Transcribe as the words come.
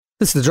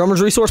This is the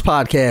Drummers Resource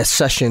Podcast,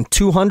 session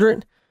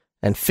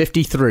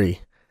 253.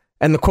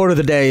 And the quote of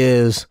the day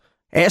is,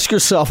 ask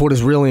yourself what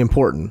is really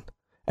important,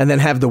 and then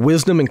have the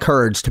wisdom and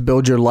courage to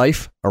build your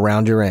life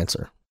around your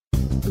answer.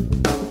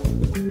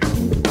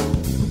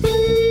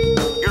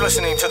 You're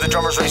listening to the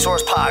Drummers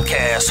Resource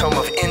Podcast, home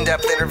of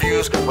in-depth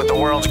interviews with the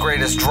world's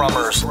greatest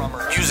drummers,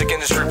 music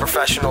industry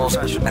professionals,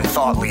 and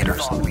thought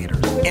leaders.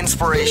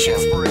 Inspiration,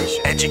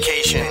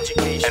 education,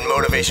 and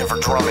motivation for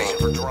drumming,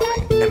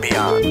 and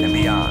beyond, and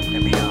beyond,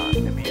 and beyond,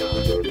 and beyond.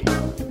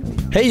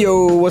 Hey,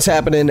 yo, what's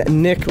happening?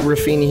 Nick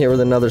Ruffini here with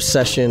another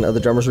session of the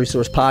Drummers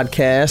Resource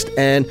Podcast.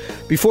 And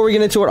before we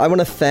get into it, I want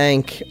to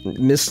thank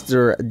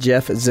Mr.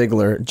 Jeff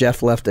Ziegler.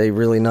 Jeff left a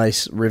really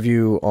nice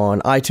review on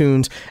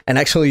iTunes and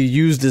actually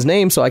used his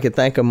name so I could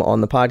thank him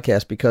on the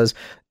podcast, because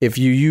if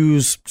you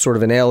use sort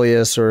of an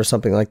alias or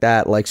something like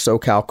that, like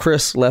SoCal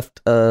Chris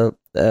left a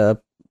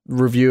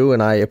review,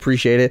 and I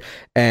appreciate it,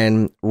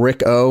 and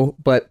Rick O,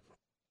 but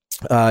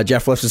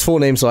Jeff left his full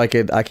name so I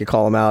could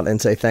call him out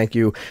and say thank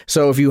you.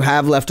 So if you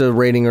have left a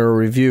rating or a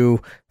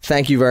review,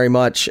 thank you very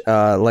much.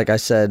 Like I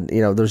said,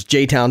 there's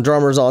J-Town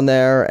Drummers on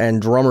there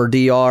and Drummer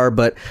DR,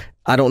 but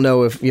I don't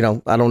know if,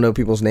 I don't know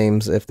people's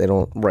names if they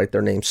don't write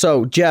their names.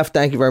 So Jeff,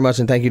 thank you very much.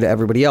 And thank you to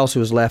everybody else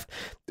who has left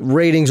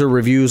ratings or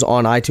reviews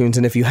on iTunes.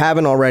 And if you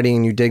haven't already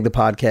and you dig the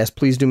podcast,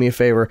 please do me a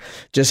favor.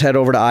 Just head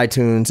over to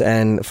iTunes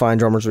and find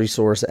Drummers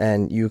Resource,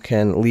 and you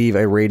can leave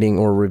a rating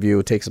or review.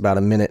 It takes about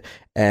a minute,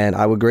 and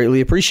I would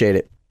greatly appreciate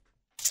it.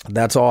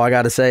 That's all I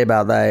got to say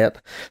about that.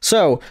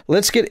 So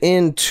let's get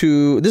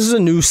into, this is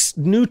a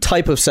new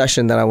type of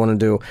session that I want to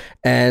do,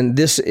 and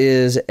this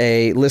is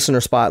a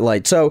listener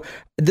spotlight. So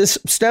this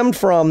stemmed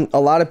from a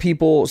lot of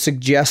people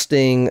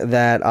suggesting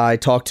that I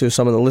talk to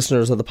some of the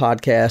listeners of the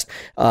podcast,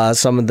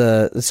 some of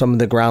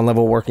the ground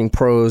level working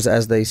pros,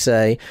 as they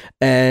say,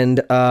 and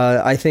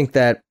I think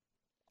that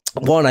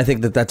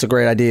that's a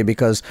great idea,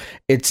 because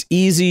it's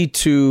easy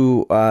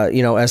to,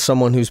 as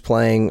someone who's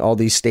playing all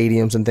these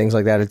stadiums and things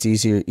like that, it's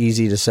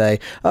easy to say,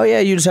 oh yeah,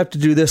 you just have to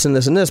do this and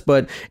this and this.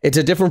 But it's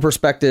a different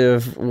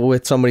perspective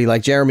with somebody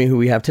like Jeremy, who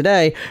we have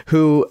today,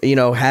 who,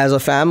 has a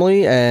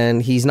family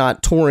and he's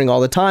not touring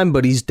all the time,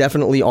 but he's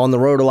definitely on the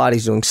road a lot.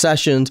 He's doing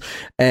sessions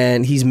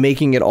and he's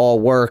making it all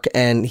work.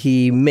 And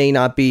he may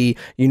not be,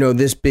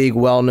 this big,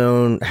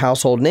 well-known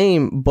household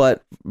name,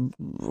 but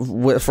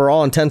for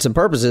all intents and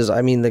purposes,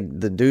 I mean,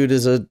 the dude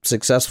is a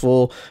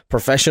successful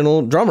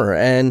professional drummer.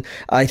 And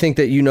I think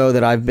that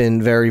that I've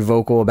been very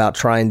vocal about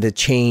trying to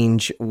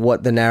change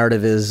what the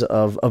narrative is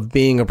of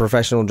being a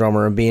professional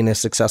drummer and being a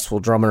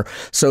successful drummer.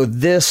 So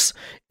this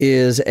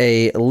is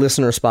a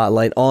listener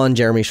spotlight on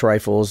Jeremy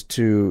Schreifels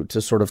to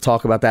sort of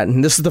talk about that.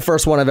 And this is the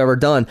first one I've ever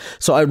done.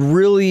 So I'd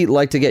really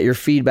like to get your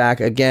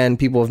feedback. Again,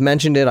 people have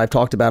mentioned it. I've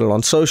talked about it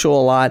on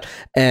social a lot,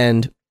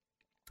 and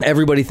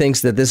everybody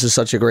thinks that this is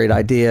such a great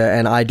idea,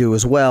 and I do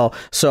as well.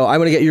 So I'm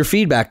going to get your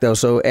feedback, though.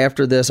 So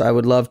after this, I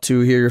would love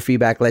to hear your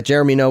feedback. Let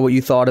Jeremy know what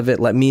you thought of it.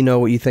 Let me know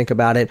what you think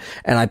about it.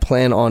 And I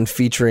plan on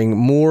featuring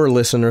more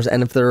listeners.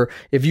 And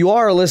if you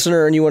are a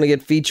listener and you want to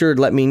get featured,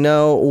 let me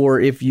know. Or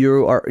if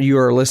you are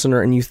a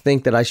listener and you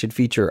think that I should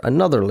feature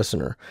another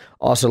listener,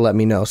 also let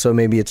me know. So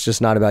maybe it's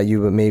just not about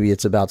you, but maybe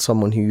it's about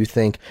someone who you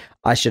think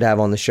I should have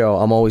on the show.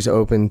 I'm always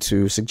open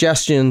to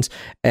suggestions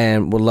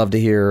and would love to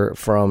hear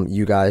from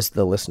you guys,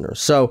 the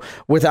listeners. So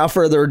without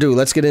further ado,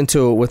 let's get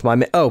into it with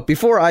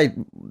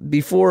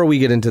before we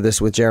get into this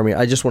with Jeremy,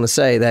 I just want to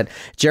say that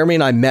Jeremy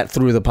and I met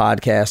through the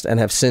podcast and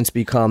have since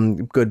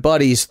become good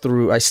buddies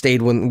we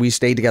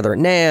stayed together at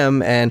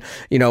NAMM and,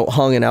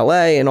 hung in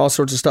LA and all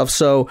sorts of stuff.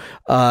 So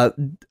a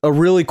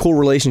really cool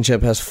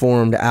relationship has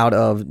formed out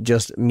of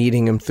just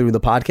meeting him through the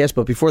podcast.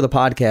 But before the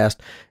podcast,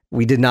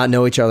 we did not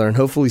know each other, and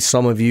hopefully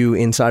some of you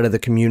inside of the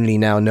community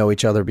now know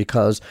each other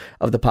because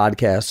of the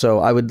podcast. So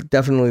I would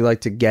definitely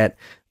like to get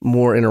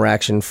more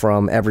interaction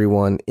from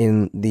everyone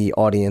in the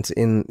audience,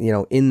 in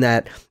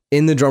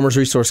the Drummers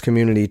Resource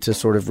community, to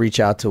sort of reach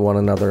out to one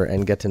another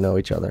and get to know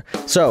each other.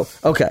 So,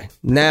 okay,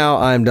 now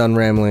I'm done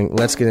rambling.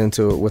 Let's get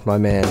into it with my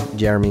man,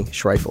 Jeremy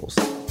Schreifels.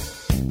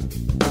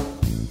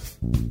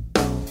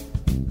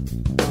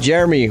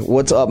 Jeremy,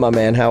 what's up, my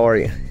man? How are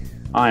you?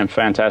 I am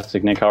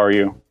fantastic, Nick. How are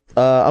you?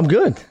 I'm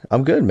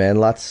good, man.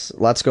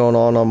 Lots going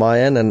on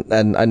my end,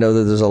 and I know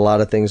that there's a lot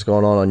of things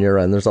going on your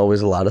end. There's always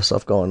a lot of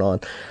stuff going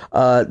on.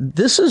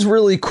 This is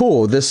really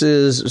cool. This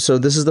is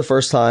the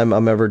first time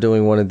I'm ever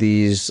doing one of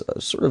these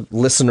sort of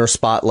listener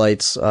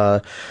spotlights.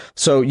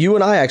 So you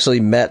and I actually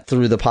met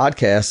through the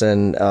podcast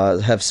and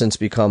have since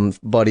become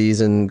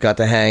buddies and got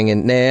to hang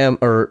in NAMM,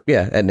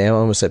 at NAMM. I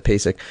almost said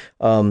PASIC.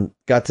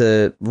 Got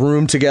to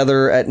room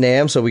together at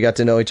NAMM, so we got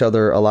to know each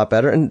other a lot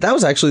better. And that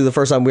was actually the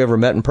first time we ever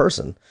met in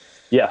person.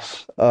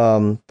 Yes.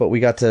 But we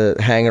got to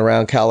hang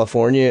around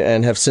California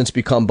and have since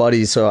become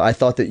buddies. So I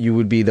thought that you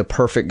would be the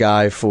perfect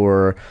guy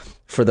for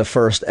for the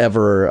first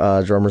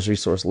ever Drummers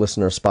Resource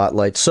Listener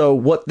Spotlight. So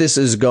what this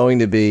is going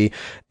to be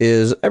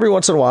is every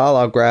once in a while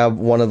I'll grab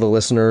one of the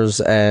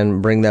listeners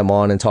and bring them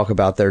on and talk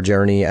about their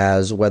journey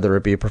as whether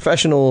it be a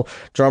professional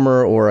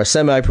drummer or a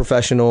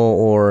semi-professional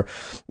or,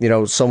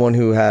 someone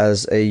who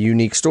has a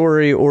unique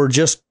story or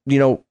just,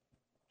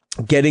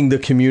 getting the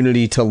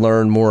community to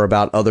learn more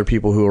about other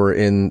people who are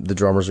in the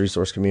Drummers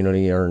Resource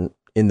community or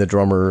in the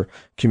drummer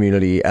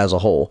community as a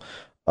whole.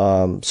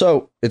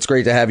 So it's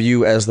great to have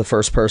you as the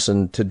first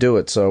person to do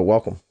it. So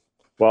welcome.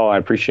 Well, I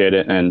appreciate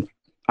it. And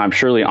I'm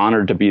surely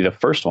honored to be the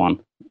first one.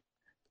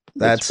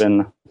 It's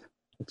been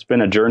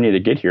a journey to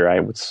get here,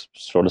 I would,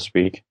 so to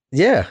speak.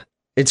 Yeah.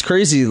 It's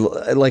crazy.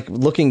 Like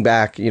looking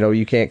back,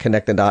 you can't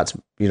connect the dots,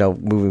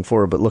 moving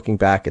forward, but looking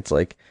back, it's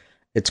like,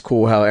 it's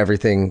cool how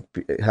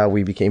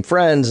we became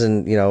friends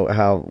and,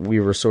 how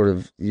we were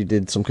you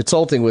did some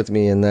consulting with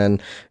me and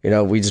then,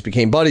 we just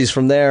became buddies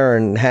from there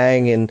and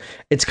hang. And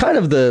it's kind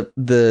of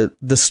the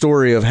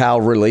story of how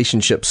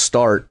relationships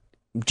start,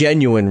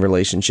 genuine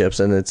relationships.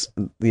 And it's,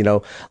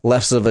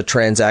 less of a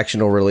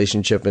transactional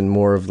relationship and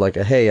more of like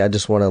hey, I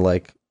just want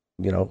to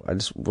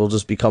we'll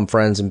just become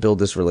friends and build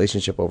this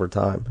relationship over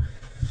time.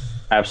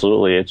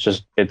 Absolutely.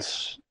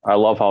 I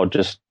love how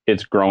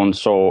it's grown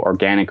so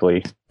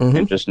organically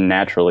and just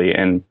naturally.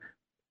 And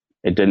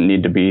it didn't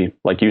need to be,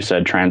 like you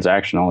said,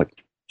 transactional,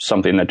 like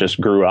something that just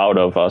grew out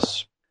of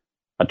us,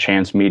 a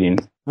chance meeting.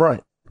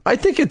 Right. I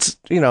think it's,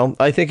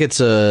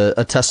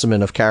 a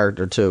testament of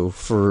character too,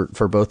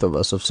 for both of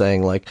us of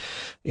saying like,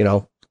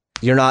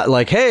 you're not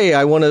like, hey,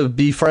 I want to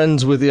be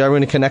friends with you. I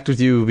want to connect with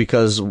you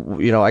because,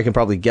 I can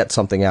probably get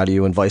something out of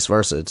you and vice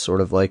versa. It's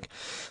sort of like,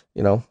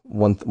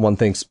 one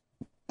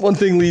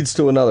thing leads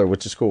to another,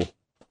 which is cool.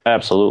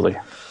 Absolutely.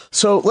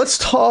 So let's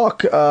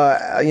talk,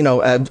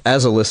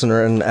 as a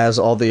listener and as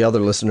all the other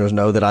listeners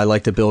know that I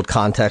like to build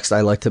context.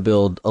 I like to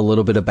build a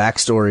little bit of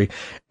backstory.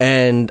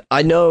 And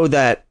I know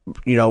that,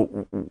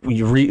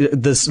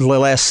 the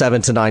last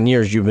 7 to 9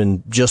 years, you've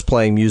been just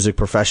playing music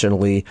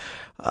professionally,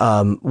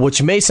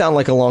 which may sound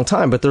like a long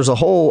time, but there's a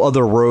whole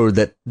other road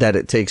that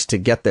it takes to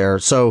get there.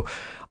 So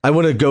I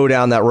want to go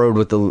down that road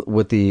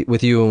with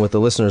you and with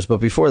the listeners. But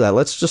before that,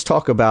 let's just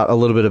talk about a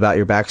little bit about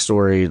your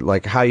backstory,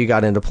 like how you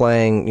got into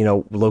playing,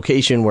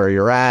 location, where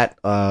you're at,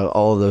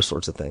 all of those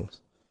sorts of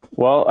things.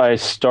 Well, I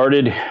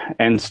started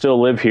and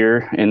still live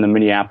here in the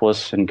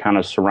Minneapolis and kind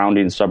of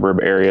surrounding suburb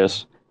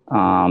areas,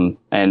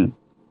 and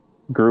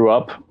grew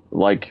up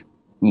like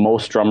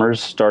most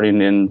drummers,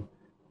 starting in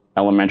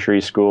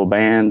elementary school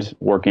band,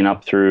 working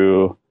up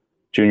through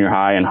junior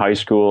high and high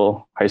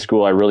school. High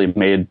school, I really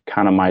made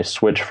kind of my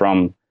switch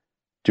from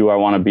do I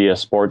want to be a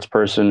sports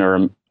person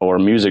or a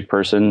music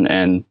person,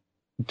 and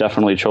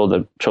definitely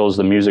chose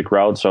the music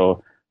route.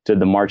 So did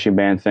the marching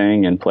band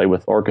thing and played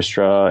with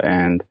orchestra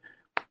and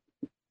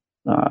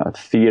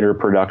theater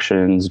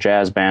productions,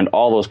 jazz band,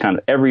 all those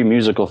every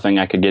musical thing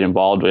I could get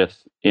involved with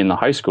in the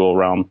high school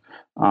realm,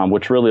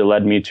 which really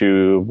led me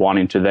to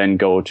wanting to then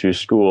go to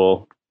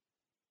school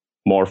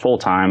more full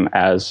time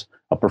as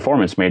a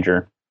performance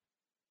major,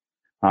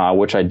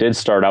 which I did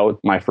start out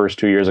my first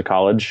 2 years of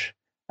college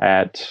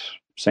at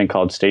St.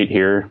 Cloud State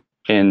here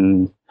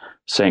in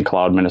St.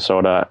 Cloud,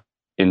 Minnesota,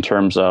 in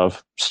terms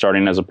of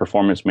starting as a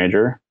performance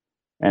major.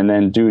 And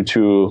then due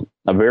to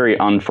a very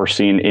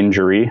unforeseen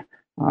injury,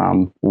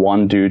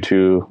 one due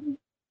to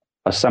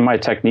a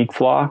semi-technique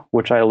flaw,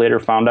 which I later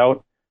found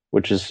out,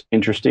 which is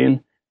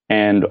interesting,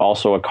 and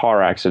also a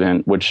car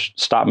accident, which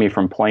stopped me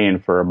from playing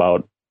for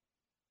about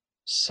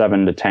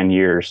 7 to 10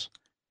 years.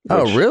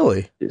 Oh,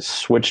 really?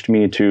 Switched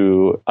me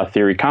to a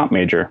theory comp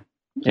major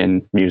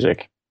in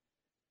music,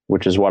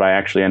 which is what I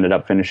actually ended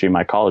up finishing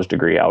my college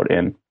degree out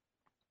in.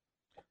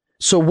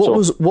 So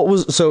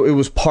so it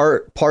was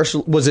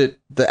partial, was it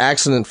the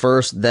accident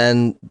first,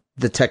 then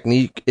the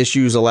technique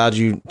issues allowed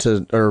you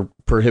to, or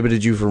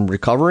prohibited you from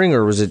recovering,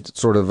 or was it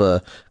sort of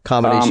a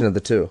combination of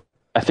the two?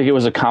 I think it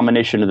was a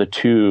combination of the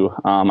two.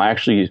 I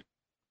actually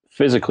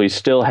physically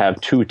still have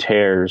 2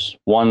 tears,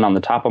 one on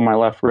the top of my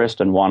left wrist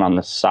and one on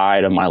the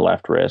side of my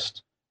left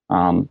wrist.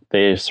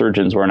 The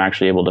surgeons weren't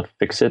actually able to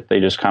fix it. They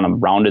just kind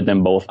of rounded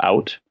them both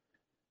out.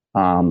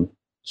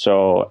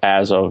 So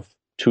as of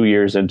 2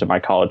 years into my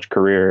college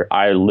career,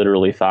 I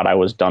literally thought I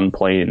was done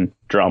playing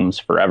drums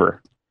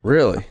forever.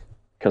 Really?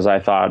 Because I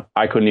thought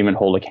I couldn't even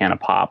hold a can of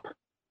pop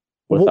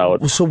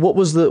without. So what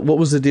was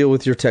the deal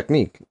with your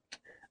technique?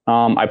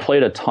 I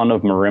played a ton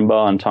of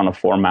marimba and ton of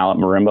 4-mallet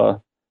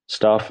marimba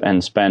stuff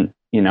and spent,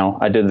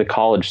 I did the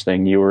college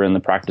thing. You were in the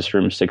practice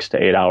room 6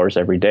 to 8 hours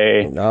every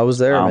day. I was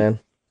there, man.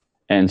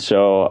 And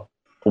so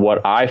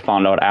what I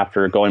found out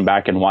after going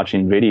back and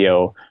watching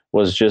video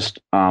was just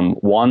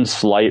one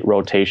slight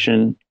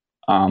rotation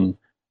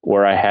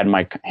where I had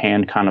my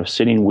hand kind of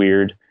sitting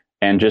weird,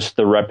 and just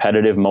the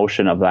repetitive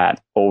motion of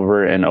that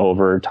over and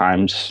over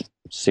times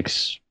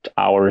 6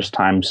 hours,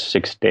 times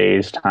 6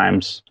 days,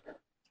 times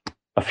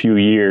a few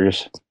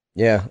years.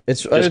 Yeah,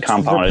 it's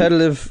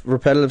compounded.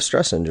 repetitive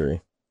stress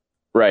injury.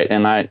 Right.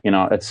 And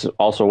it's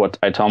also what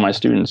I tell my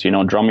students,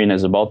 drumming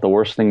is about the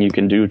worst thing you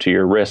can do to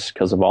your wrists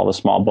because of all the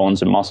small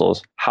bones and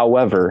muscles.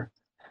 However,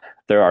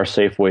 there are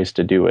safe ways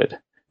to do it.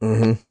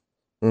 Mm-hmm.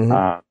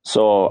 Mm-hmm.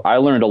 So I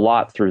learned a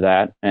lot through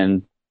that.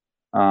 And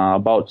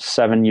about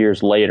 7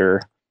 years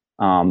later,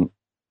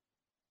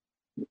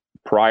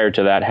 prior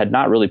to that, had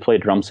not really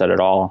played drum set at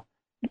all.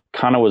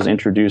 Kind of was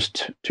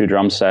introduced to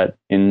drum set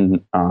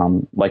in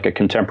like a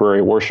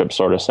contemporary worship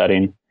sort of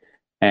setting.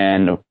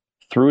 And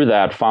through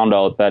that, found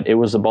out that it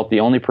was about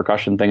the only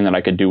percussion thing that I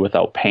could do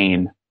without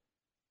pain,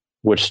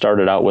 which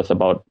started out with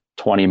about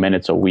 20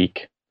 minutes a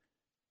week.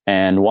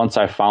 And once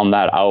I found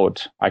that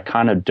out, I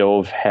kind of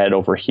dove head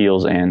over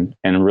heels in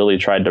and really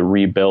tried to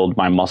rebuild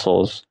my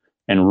muscles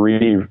and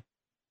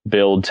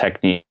rebuild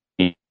technique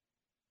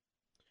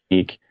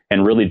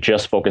and really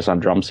just focus on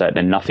drum set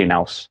and nothing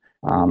else.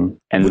 And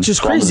which is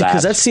crazy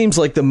because that seems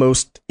like the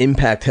most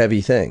impact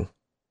heavy thing.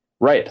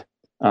 Right.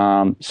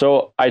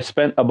 So I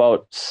spent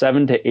about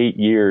 7 to 8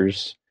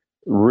 years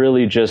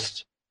really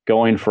just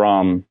going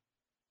from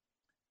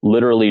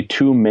literally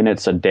 2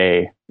 minutes a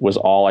day was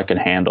all I could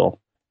handle.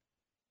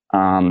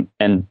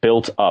 And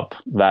built up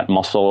that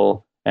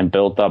muscle and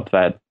built up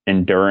that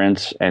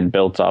endurance and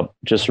built up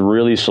just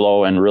really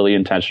slow and really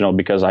intentional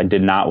because I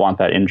did not want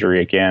that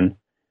injury again.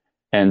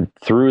 And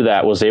through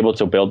that was able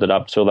to build it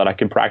up so that I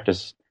can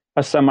practice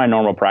a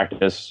semi-normal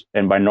practice.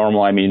 And by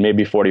normal, I mean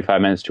maybe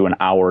 45 minutes to an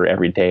hour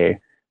every day.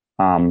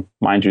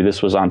 Mind you,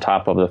 this was on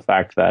top of the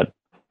fact that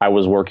I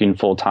was working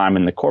full time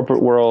in the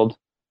corporate world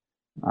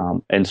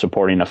and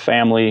supporting a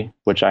family,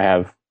 which I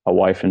have a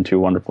wife and 2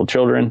 wonderful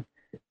children.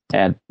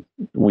 And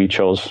we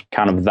chose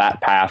kind of that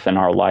path in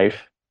our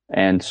life.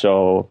 And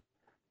so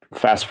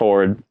fast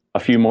forward a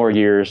few more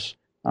years,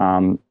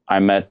 I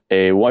met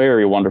a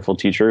very wonderful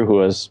teacher who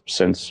has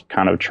since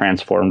kind of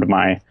transformed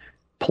my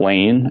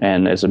playing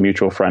and is a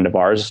mutual friend of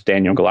ours,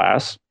 Daniel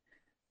Glass.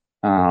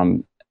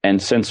 And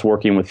since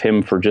working with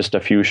him for just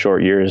a few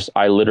short years,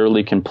 I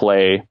literally can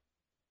play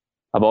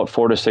about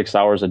 4 to 6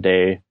 hours a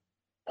day,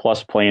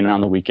 plus playing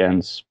on the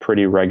weekends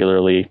pretty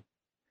regularly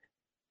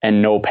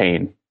and no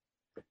pain.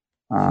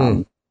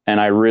 And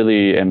I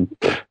really am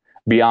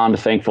beyond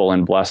thankful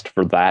and blessed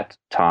for that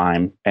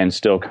time and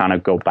still kind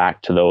of go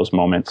back to those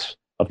moments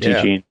of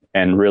teaching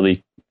and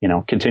really,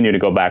 continue to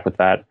go back with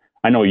that.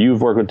 I know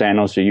you've worked with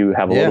Daniel, so you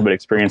have a little bit of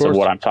experience of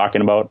what I'm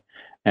talking about.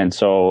 And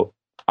so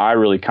I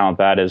really count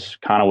that as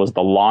kind of was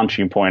the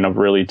launching point of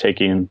really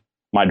taking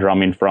my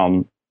drumming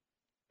from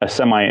a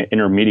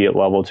semi-intermediate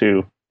level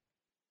to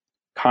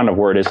kind of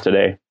where it is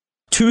today.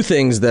 2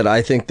 things that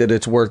I think that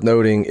it's worth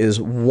noting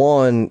is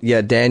one,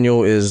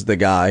 Daniel is the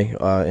guy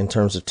in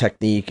terms of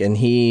technique, and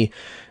he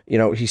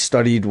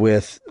studied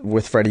with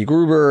Freddie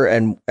Gruber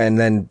and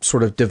then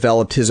sort of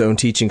developed his own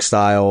teaching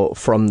style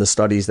from the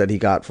studies that he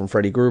got from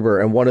Freddie Gruber.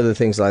 And one of the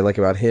things that I like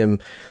about him,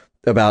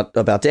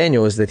 about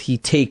Daniel, is that he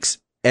takes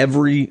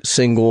every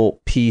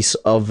single piece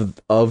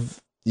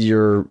of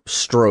your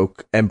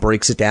stroke and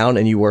breaks it down,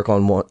 and you work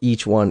on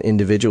each one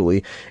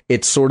individually.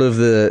 It's sort of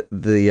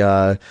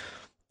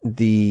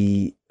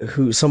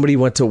somebody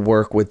went to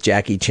work with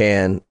Jackie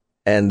Chan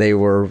and they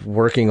were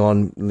working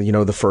on,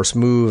 the first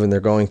move and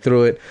they're going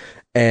through it.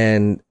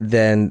 And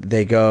then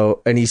they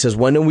go, and he says,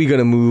 when are we going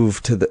to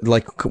move to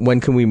when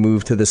can we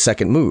move to the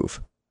second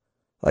move?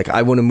 Like,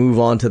 I want to move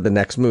on to the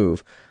next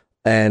move.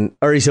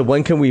 Or he said,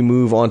 when can we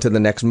move on to the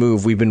next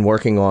move? We've been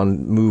working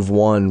on move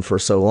 1 for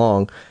so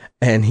long.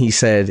 And he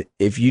said,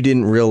 if you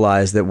didn't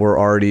realize that we're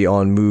already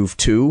on move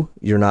 2,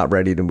 you're not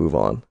ready to move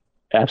on.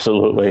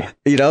 Absolutely.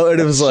 And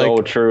it was like,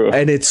 so true.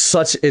 And it's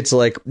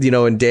like,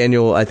 and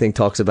Daniel, I think,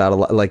 talks about a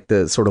lot, like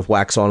the sort of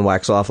wax on,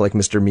 wax off, like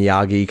Mr.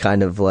 Miyagi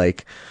kind of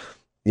like,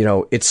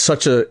 it's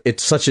such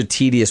a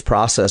tedious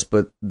process,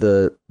 but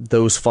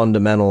those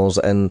fundamentals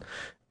and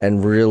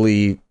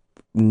really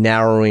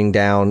narrowing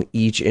down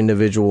each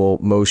individual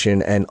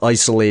motion and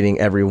isolating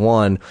every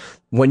one,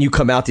 when you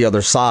come out the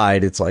other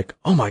side, it's like,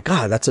 oh my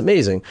God, that's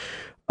amazing.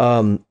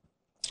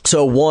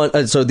 So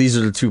these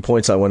are the 2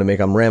 points I want to make.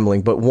 I'm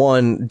rambling, but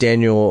one,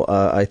 Daniel,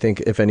 I think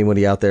if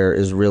anybody out there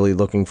is really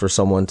looking for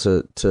someone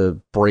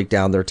to break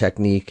down their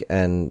technique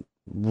and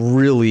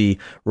really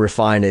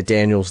refine it,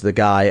 Daniel's the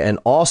guy. And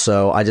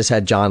also, I just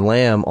had John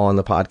Lamb on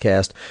the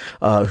podcast,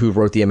 who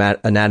wrote the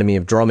Anatomy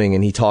of Drumming,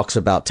 and he talks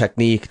about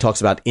technique,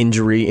 talks about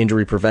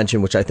injury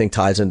prevention, which I think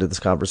ties into this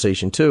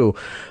conversation too.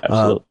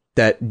 Absolutely.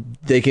 That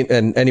they can,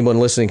 and anyone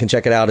listening can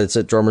check it out. It's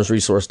at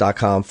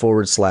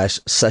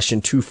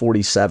drummersresource.com/session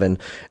 247.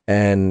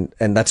 And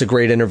that's a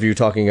great interview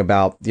talking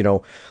about,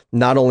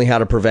 not only how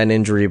to prevent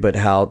injury, but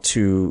how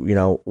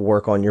to,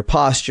 work on your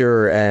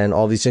posture and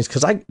all these things.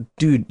 Cause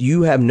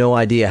you have no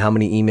idea how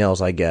many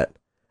emails I get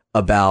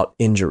about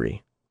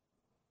injury.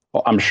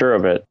 Well, I'm sure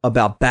of it.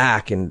 About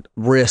back and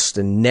wrist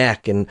and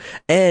neck.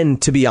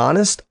 And to be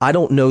honest, I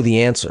don't know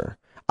the answer.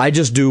 I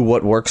just do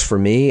what works for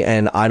me,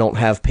 and I don't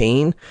have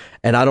pain,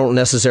 and I don't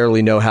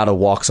necessarily know how to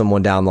walk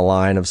someone down the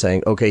line of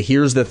saying, okay,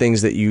 here's the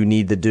things that you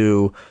need to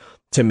do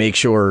to make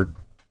sure,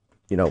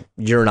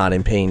 you're not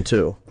in pain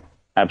too.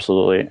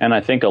 Absolutely. And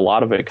I think a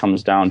lot of it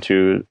comes down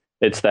to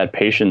it's that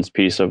patience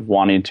piece of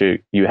wanting to,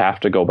 you have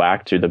to go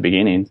back to the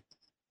beginning.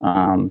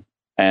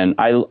 And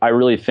I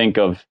really think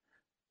of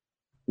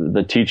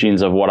the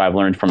teachings of what I've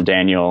learned from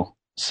Daniel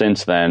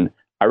since then.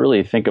 I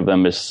really think of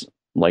them as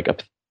like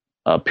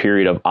a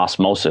period of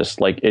osmosis.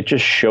 Like it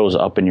just shows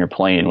up in your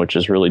playing, which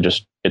is really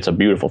just, it's a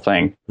beautiful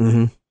thing.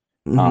 Mm-hmm.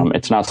 Mm-hmm.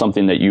 It's not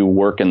something that you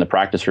work in the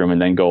practice room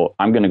and then go,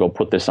 I'm going to go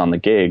put this on the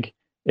gig.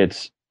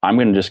 I'm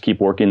going to just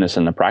keep working this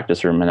in the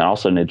practice room. And then all of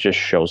a sudden it just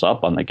shows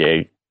up on the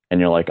gig. And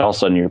you're like, all of a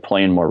sudden you're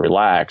playing more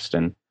relaxed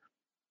and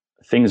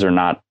things are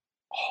not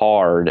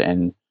hard.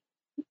 And,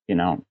 you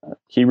know,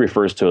 he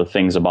refers to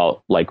things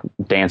about like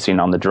dancing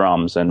on the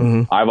drums. And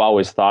mm-hmm. I've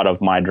always thought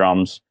of my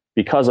drums,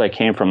 because I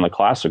came from the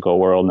classical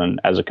world and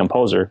as a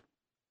composer,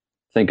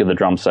 think of the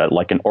drum set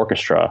like an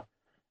orchestra.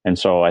 And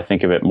so I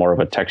think of it more of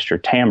a texture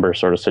timbre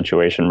sort of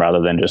situation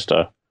rather than just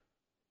a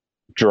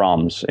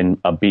drums in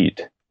a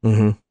beat.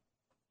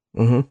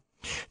 Mm-hmm. Mm-hmm.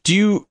 Do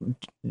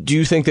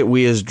you think that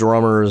we as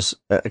drummers,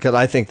 because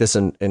I think this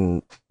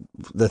in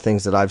the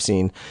things that I've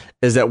seen,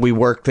 is that we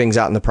work things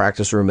out in the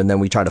practice room and then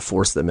we try to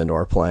force them into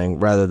our playing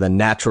rather than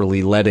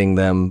naturally letting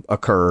them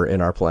occur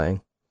in our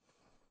playing?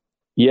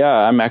 Yeah,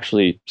 I'm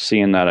actually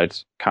seeing that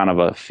it's kind of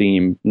a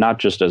theme, not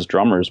just as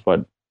drummers,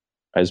 but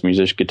as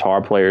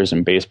guitar players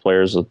and bass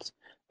players.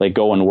 They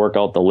go and work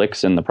out the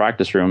licks in the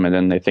practice room and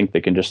then they think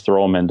they can just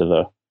throw them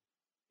into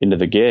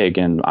the gig.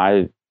 And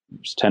I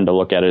tend to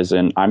look at it as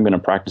I'm going to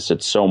practice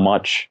it so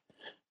much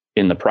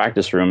in the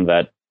practice room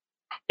that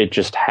it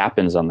just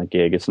happens on the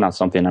gig. It's not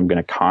something I'm going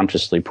to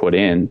consciously put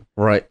in.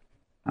 Right.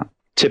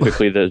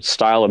 Typically the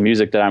style of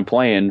music that I'm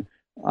playing,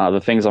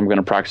 the things I'm going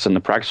to practice in the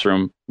practice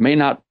room may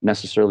not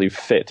necessarily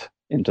fit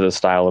into the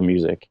style of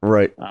music.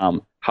 Right.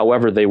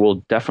 However, they will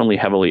definitely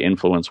heavily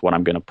influence what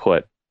I'm going to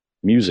put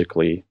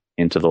musically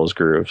into those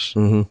grooves,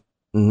 mm-hmm.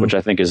 Mm-hmm. which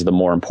I think is the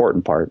more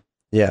important part.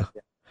 Yeah.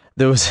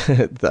 There was,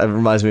 that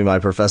reminds me of my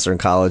professor in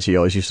college. He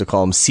always used to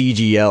call them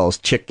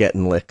CGLs, chick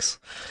getting licks.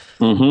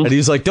 Mm-hmm. And he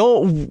was like,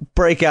 don't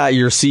break out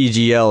your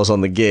CGLs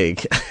on the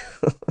gig.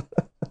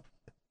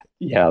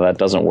 Yeah, that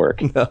doesn't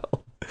work. No.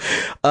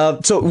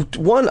 So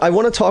I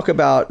want to talk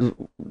about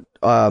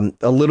a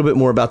little bit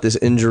more about this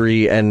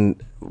injury and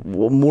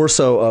more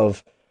so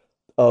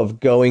of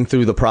going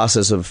through the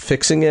process of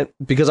fixing it,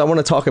 because I want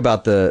to talk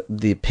about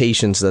the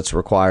patience that's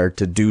required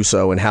to do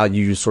so and how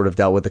you sort of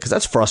dealt with it, because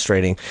that's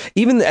frustrating.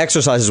 Even the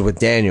exercises with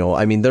Daniel,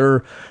 I mean,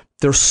 they're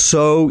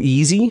so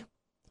easy.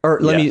 Or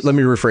let me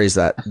rephrase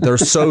that. They're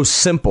so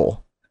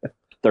simple.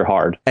 They're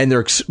hard, and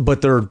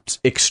they're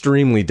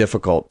extremely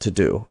difficult to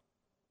do.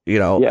 You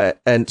know, yeah.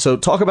 And so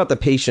talk about the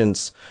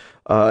patience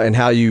and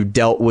how you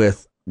dealt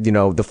with, you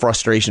know, the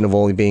frustration of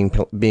only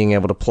being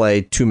able to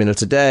play 2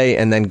 minutes a day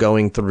and then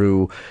going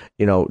through,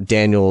 you know,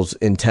 Daniel's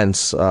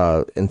intense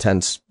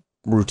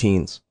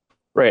routines.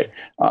 Right.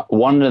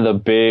 One of the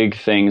big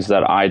things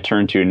that I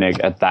turned to,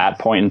 Nick, at that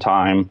point in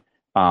time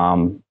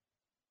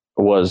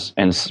was,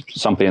 and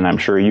something I'm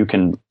sure you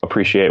can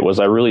appreciate, was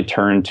I really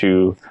turned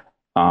to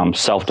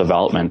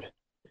self-development.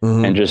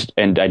 Mm-hmm.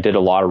 and I did a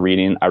lot of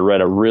reading. I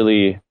read a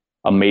really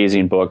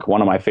amazing book, one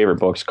of my favorite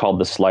books, called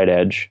The Slight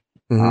Edge.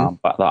 Mm-hmm.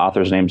 The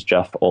author's name's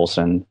Jeff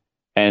Olson,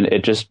 and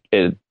it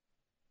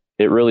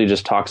really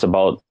just talks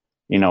about,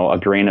 you know, a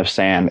grain of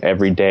sand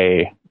every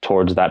day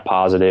towards that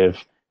positive.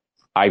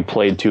 I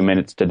played 2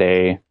 minutes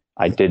today.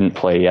 I didn't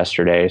play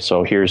yesterday,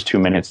 so here's 2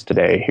 minutes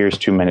today. Here's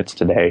 2 minutes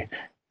today.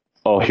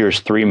 Oh, here's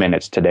 3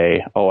 minutes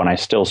today. Oh, and I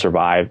still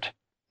survived,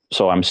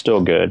 so I'm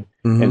still good.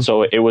 Mm-hmm. And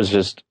so it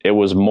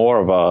was more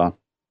of a,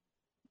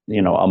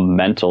 you know, a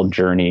mental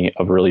journey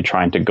of really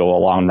trying to go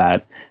along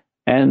that.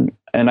 And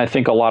I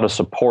think a lot of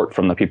support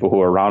from the people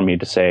who are around me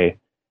to say,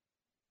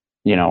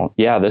 you know,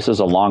 yeah, this is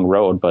a long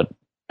road, but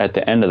at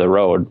the end of the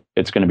road,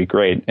 it's going to be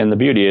great. And the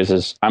beauty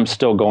is I'm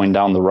still going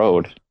down the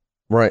road.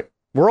 Right.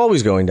 We're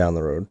always going down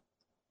the road.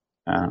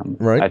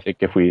 Right. I think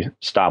if we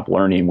stop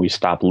learning, we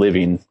stop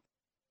living.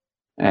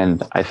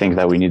 And I think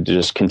that we need to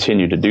just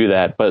continue to do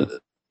that. But,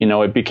 you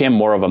know, it became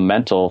more of a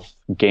mental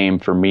game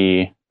for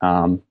me.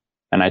 And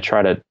I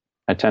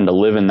tend to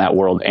live in that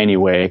world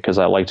anyway, because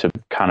I like to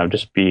kind of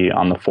just be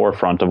on the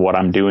forefront of what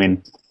I'm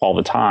doing all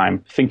the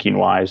time, thinking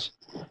wise.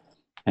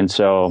 And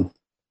so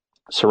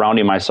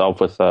surrounding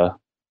myself with the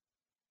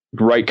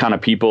right kind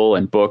of people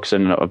and books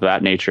and of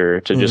that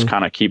nature to just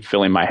kind of keep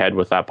filling my head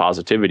with that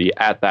positivity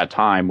at that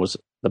time was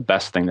the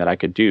best thing that I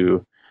could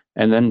do.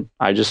 And then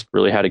I just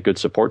really had a good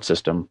support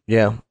system.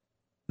 Yeah.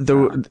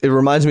 It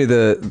reminds me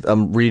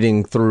I'm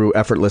reading through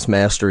Effortless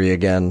Mastery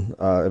again.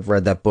 I've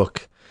read that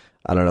book,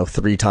 I don't know,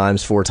 3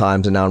 times, 4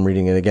 times, and now I'm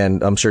reading it again.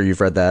 I'm sure you've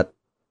read that.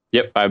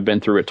 Yep, I've been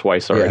through it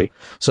twice already. Yeah.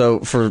 So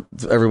for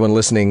everyone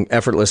listening,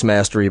 Effortless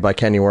Mastery by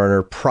Kenny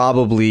Werner,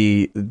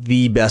 probably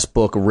the best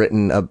book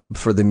written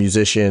for the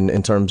musician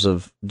in terms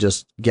of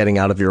just getting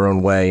out of your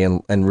own way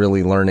and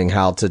really learning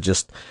how to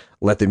just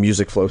let the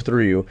music flow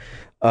through you.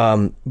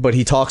 But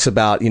he talks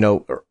about, you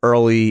know,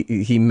 early,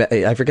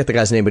 I forget the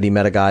guy's name, but he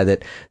met a guy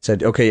that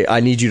said, okay,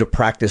 I need you to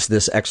practice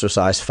this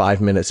exercise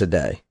 5 minutes a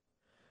day.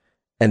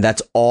 and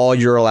that's all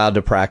you're allowed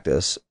to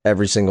practice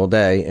every single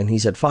day. And he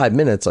said 5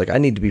 minutes, like I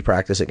need to be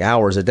practicing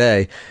hours a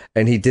day.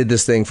 And he did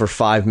this thing for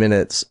 5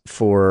 minutes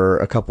for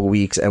a couple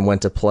weeks and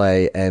went to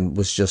play and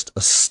was just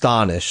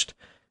astonished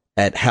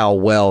at how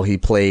well he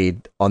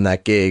played on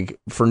that gig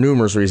for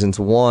numerous reasons.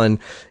 One,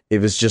 it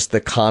was just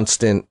the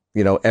constant,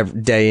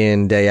 every day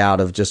in, day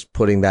out of just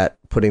putting that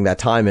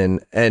time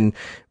in. And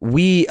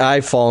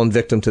I've fallen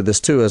victim to this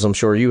too, as I'm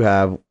sure you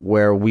have,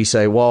 where we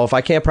say, well, if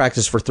I can't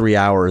practice for 3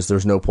 hours,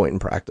 there's no point in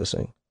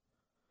practicing.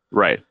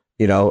 Right.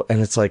 And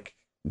it's like,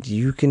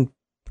 you can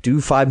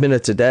do 5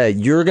 minutes a day.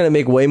 You're going to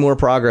make way more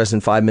progress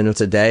in 5 minutes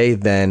a day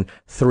than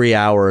 3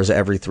 hours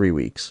every 3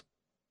 weeks.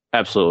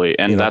 Absolutely.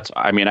 And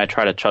I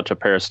try to touch a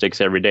pair of sticks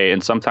every day.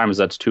 And sometimes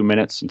that's 2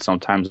 minutes and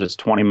sometimes it's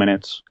 20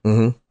 minutes.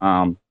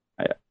 Mm-hmm.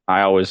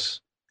 I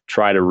always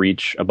try to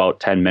reach about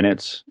 10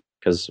 minutes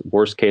because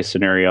worst case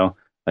scenario,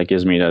 that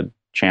gives me a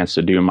chance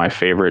to do my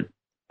favorite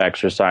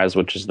exercise,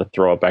 which is the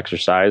throw up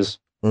exercise,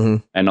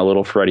 and a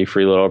little Freddie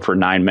freeloader for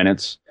 9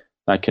 minutes.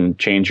 That can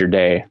change your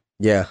day.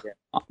 Yeah.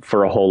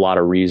 For a whole lot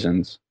of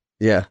reasons.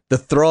 Yeah, the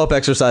throw up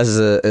exercise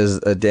is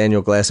a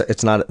Daniel Glass.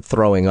 It's not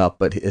throwing up,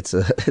 but it's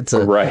a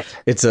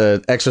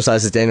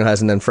exercise that Daniel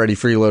has, and then Freddie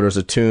Freeloader is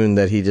a tune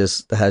that he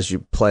just has you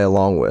play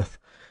along with.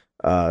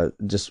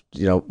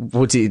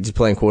 What's he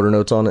playing quarter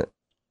notes on it?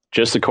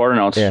 Just the quarter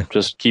notes. Yeah.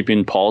 Just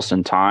keeping pulse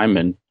and time,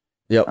 and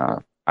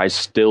I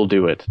still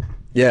do it.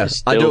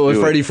 Yes, I do it with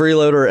Freddie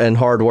Freeloader and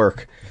Hard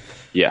Work.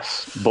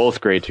 Yes,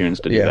 both great tunes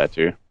to do that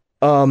too.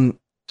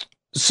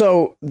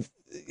 So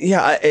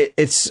yeah,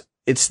 it's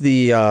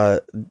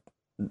the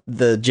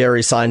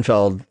Jerry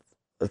Seinfeld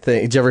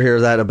thing. Did you ever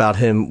hear that about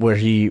him where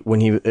when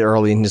he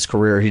early in his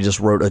career, he just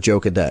wrote a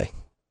joke a day,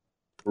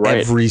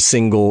 every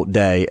single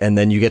day. And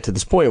then you get to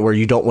this point where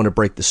you don't want to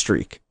break the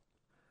streak.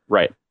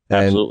 Right.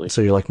 And absolutely.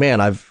 So you're like,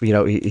 man,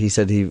 he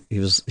said,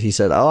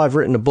 oh, I've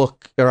written a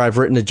book or I've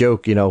written a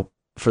joke,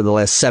 for the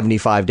last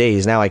 75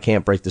 days. Now I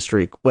can't break the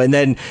streak. And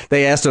then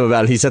they asked him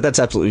about it. He said, that's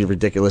absolutely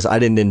ridiculous. I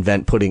didn't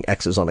invent putting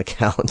X's on a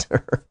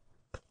calendar.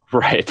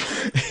 Right.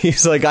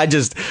 He's like,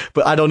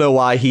 but I don't know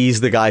why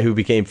he's the guy who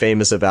became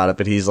famous about it,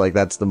 but he's like,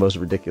 that's the most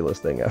ridiculous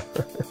thing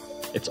ever.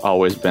 It's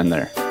always been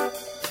there.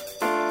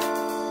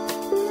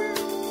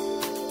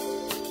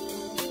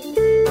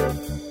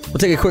 We'll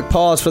take a quick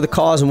pause for the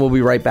cause and we'll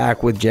be right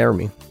back with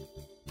Jeremy.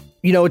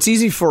 It's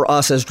easy for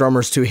us as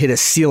drummers to hit a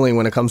ceiling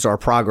when it comes to our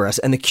progress.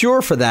 And the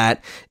cure for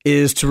that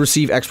is to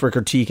receive expert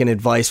critique and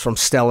advice from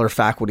stellar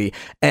faculty.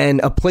 And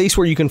a place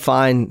where you can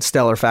find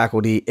stellar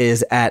faculty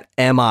is at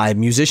MI,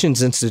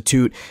 Musicians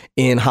Institute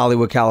in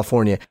Hollywood,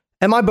 California.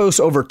 MI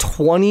boasts over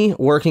 20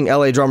 working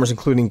LA drummers,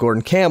 including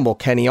Gordon Campbell,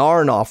 Kenny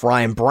Aronoff,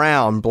 Ryan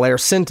Brown, Blair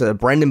Cinta,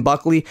 Brendan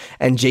Buckley,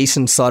 and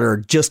Jason Sutter,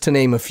 just to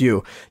name a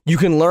few. You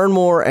can learn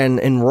more and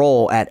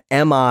enroll at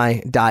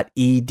mi.edu.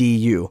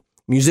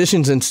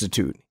 Musicians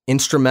Institute.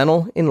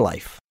 Instrumental in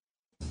life.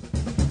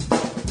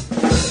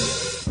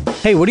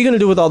 Hey, what are you going to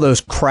do with all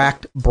those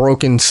cracked,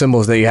 broken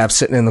cymbals that you have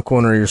sitting in the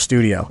corner of your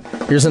studio?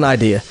 Here's an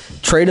idea.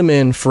 Trade them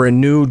in for a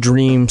new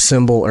Dream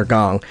cymbal or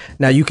gong.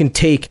 Now, you can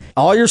take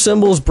all your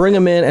cymbals, bring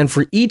them in, and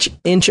for each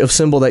inch of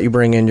cymbal that you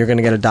bring in, you're going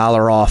to get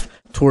 $1 off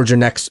towards your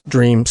next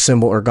Dream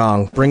cymbal or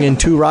gong. Bring in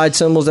 2 ride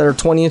cymbals that are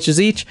 20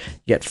 inches each,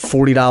 you get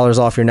 $40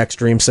 off your next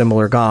Dream cymbal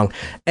or gong.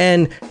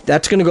 And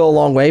that's going to go a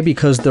long way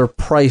because they're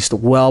priced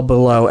well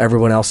below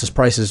everyone else's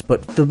prices.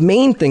 But the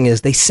main thing is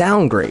they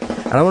sound great.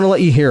 And I want to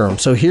let you hear them.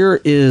 So here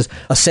is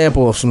a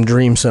sample of some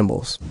Dream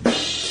cymbals.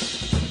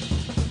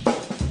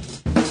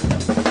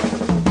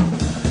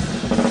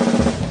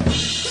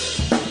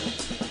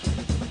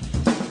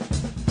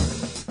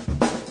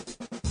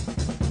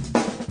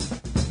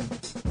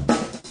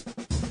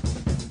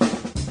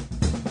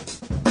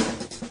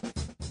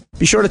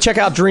 Be sure to check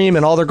out Dream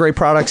and all their great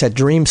products at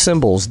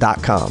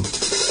dreamcymbals.com.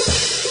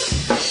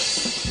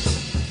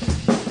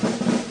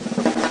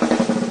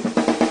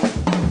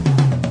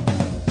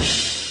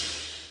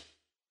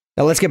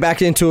 Now let's get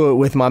back into it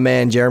with my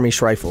man, Jeremy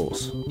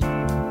Schreifels.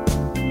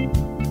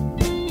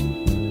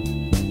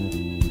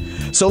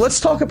 So let's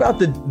talk about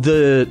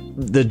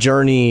the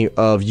journey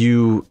of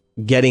you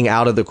getting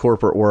out of the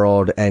corporate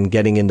world and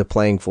getting into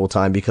playing full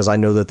time, because I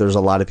know that there's a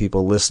lot of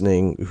people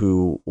listening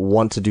who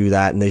want to do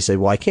that and they say,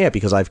 well, I can't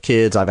because I have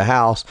kids, I have a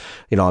house,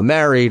 I'm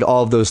married,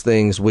 all of those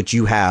things, which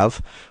you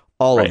have,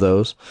 all of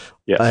those.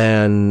 Yes.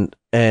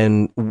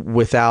 And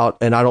without,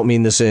 and I don't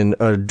mean this in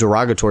a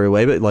derogatory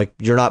way, but like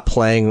you're not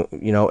playing,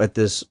 at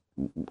this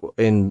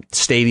in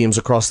stadiums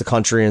across the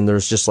country and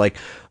there's just like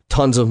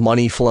tons of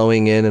money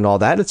flowing in and all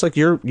that. It's like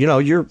you're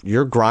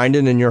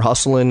grinding and you're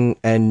hustling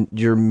and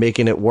you're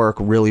making it work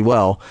really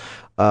well.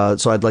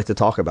 So I'd like to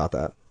talk about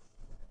that.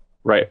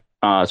 Right.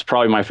 It's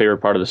probably my favorite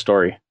part of the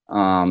story.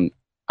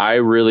 I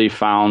really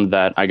found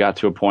that I got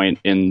to a point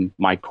in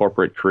my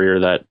corporate career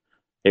that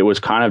it was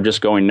kind of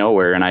just going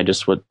nowhere. And I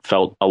just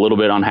felt a little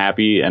bit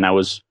unhappy. And I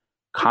was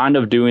kind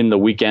of doing the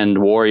weekend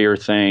warrior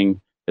thing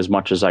as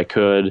much as I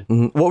could.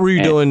 Mm-hmm. What were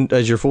you doing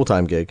as your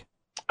full-time gig?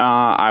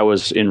 I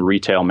was in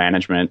retail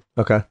management.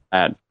 Okay.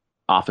 At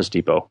Office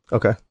Depot.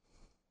 Okay.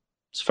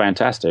 It's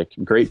fantastic.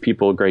 Great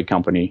people, great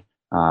company.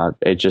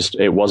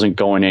 It wasn't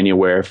going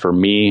anywhere for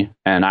me.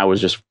 And I was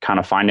just kind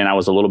of finding I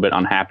was a little bit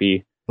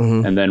unhappy.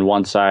 Mm-hmm. And then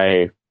once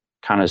I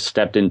kind of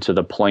stepped into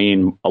the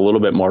plane a little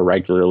bit more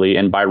regularly,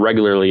 and by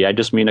regularly, I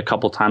just mean a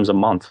couple times a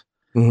month,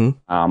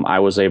 Mm-hmm. I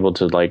was able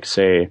to like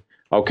say,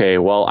 okay,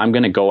 well, I'm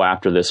going to go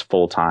after this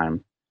full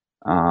time.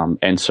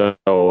 And so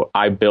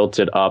I built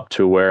it up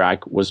to where I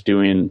was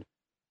doing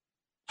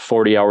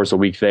 40 hours a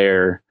week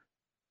there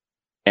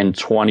and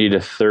 20 to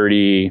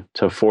 30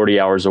 to 40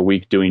 hours a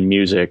week doing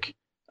music.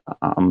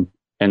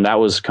 And that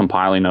was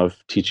compiling of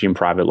teaching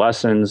private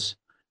lessons.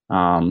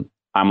 I'm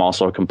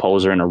also a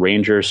composer and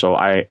arranger, so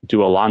I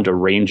do a lot of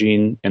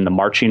arranging in the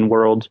marching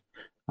world.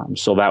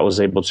 So that was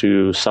able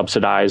to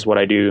subsidize what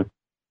I do,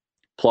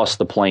 plus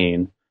the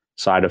playing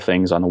side of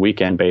things on a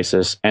weekend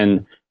basis,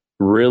 and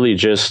really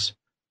just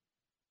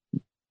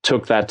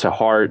took that to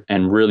heart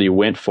and really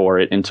went for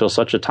it until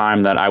such a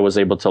time that I was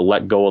able to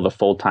let go of the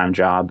full-time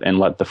job and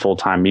let the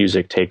full-time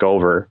music take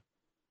over.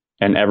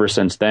 And ever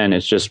since then,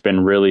 it's just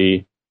been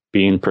really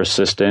being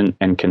persistent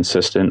and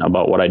consistent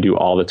about what I do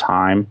all the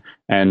time.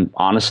 And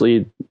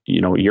honestly,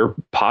 your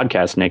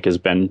podcast, Nick, has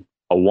been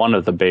one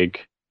of the big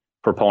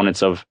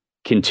proponents of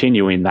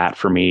continuing that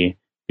for me,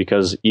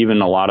 because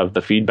even a lot of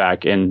the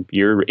feedback, and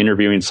you're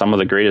interviewing some of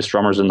the greatest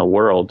drummers in the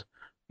world,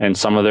 and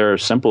some of their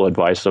simple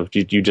advice of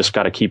you just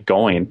got to keep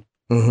going.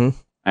 Mm-hmm.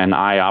 And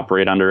I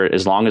operate under it.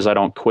 As long as I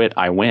don't quit,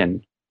 I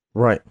win.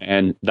 Right.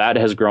 And that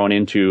has grown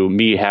into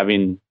me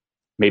having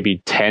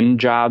maybe 10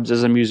 jobs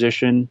as a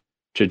musician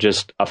to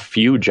just a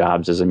few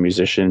jobs as a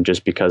musician,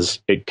 just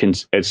because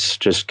it's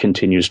just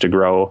continues to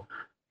grow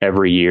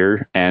every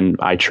year. And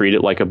I treat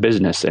it like a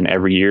business. And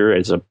every year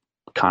is a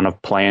kind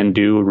of plan,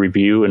 do,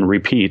 review, and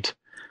repeat.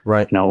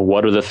 Right.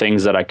 What are the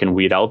things that I can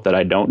weed out that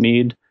I don't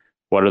need?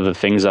 What are the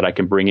things that I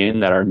can bring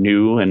in that are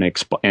new and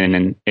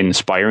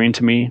inspiring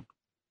to me?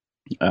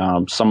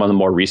 Some of the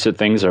more recent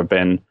things have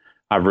been,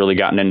 I've really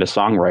gotten into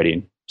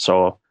songwriting.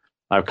 So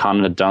I've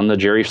kind of done the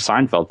Jerry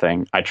Seinfeld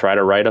thing. I try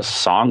to write a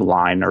song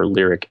line or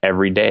lyric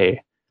every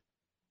day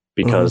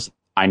because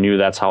I knew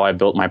that's how I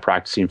built my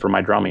practicing for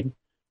my drumming.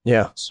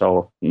 Yeah.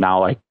 So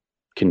now I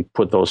can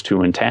put those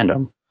two in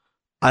tandem.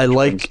 I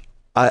like,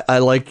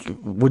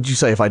 would you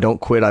say, if I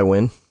don't quit, I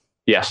win?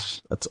 Yes.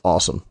 That's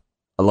awesome.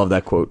 I love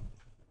that quote.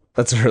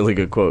 That's a really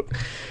good quote.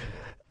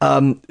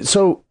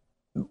 So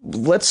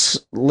let's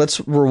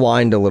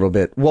rewind a little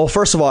bit. Well,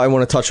 first of all, I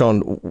want to touch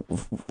on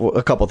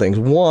a couple things.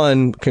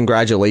 One,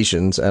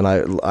 congratulations, and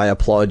I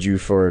applaud you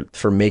for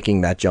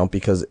making that jump,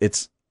 because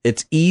it's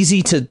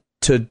easy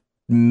to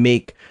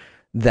make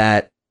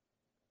that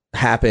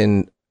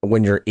happen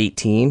when you're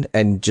 18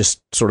 and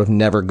just sort of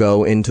never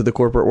go into the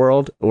corporate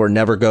world or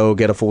never go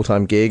get a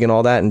full-time gig and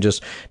all that. And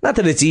just, not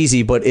that it's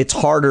easy, but it's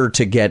harder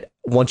to get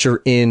once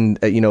you're in,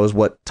 is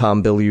what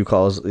Tom Bilyeu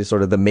calls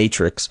sort of the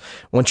matrix.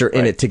 Once you're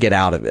in it, to get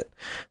out of it.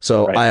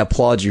 So I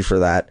applaud you for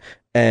that.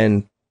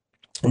 And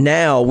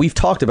now, we've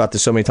talked about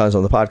this so many times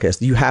on the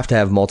podcast, you have to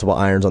have multiple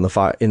irons on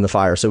in the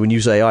fire. So when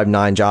you say, I have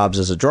 9 jobs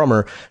as a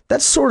drummer,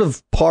 that's sort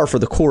of par for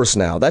the course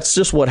now. That's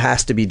just what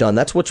has to be done.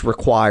 That's what's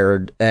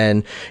required.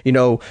 And,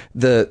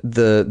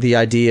 the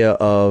idea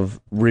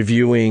of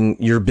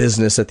reviewing your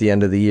business at the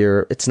end of the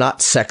year, it's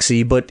not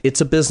sexy, but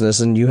it's a business,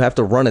 and you have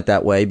to run it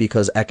that way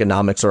because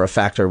economics are a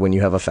factor when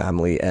you have a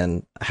family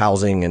and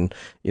housing and,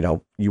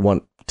 you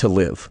want to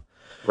live.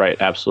 Right.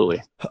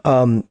 Absolutely.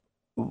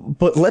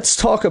 But let's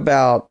talk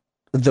about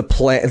the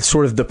plan,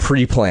 sort of the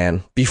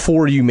pre-plan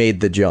before you made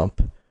the jump.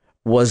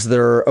 Was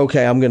there,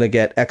 okay, I'm going to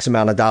get X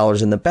amount of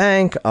dollars in the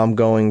bank, I'm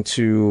going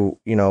to,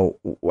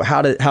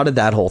 how did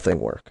that whole thing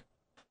work?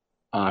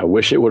 I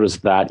wish it was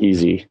that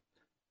easy.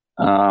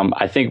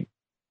 I think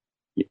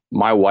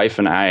my wife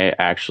and I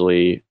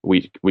actually,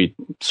 we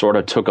sort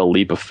of took a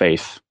leap of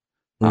faith,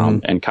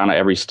 and kind of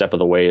every step of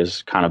the way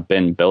has kind of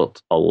been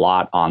built a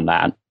lot on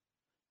that,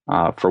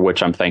 for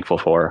which I'm thankful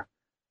for.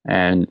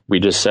 And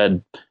we just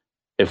said,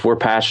 if we're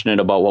passionate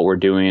about what we're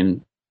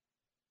doing,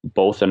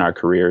 both in our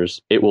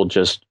careers, it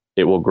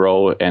will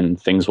grow and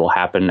things will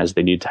happen as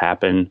they need to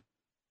happen.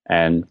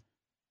 And,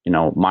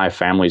 my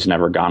family's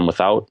never gone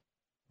without.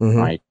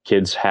 My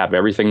kids have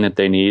everything that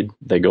they need.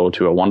 They go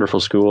to a wonderful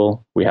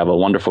school. We have a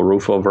wonderful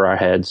roof over our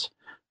heads.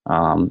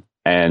 And,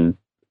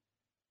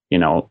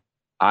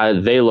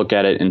 they look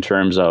at it in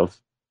terms of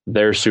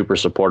they're super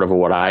supportive of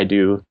what I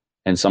do.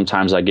 And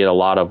sometimes I get a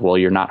lot of, well,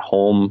 you're not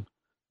home,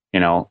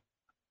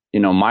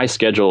 my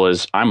schedule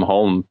is I'm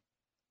home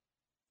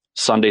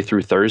Sunday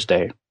through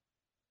Thursday.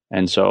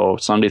 And so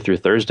Sunday through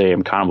Thursday,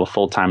 I'm kind of a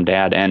full-time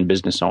dad and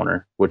business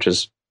owner, which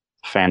is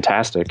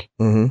fantastic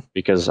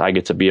because I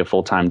get to be a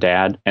full-time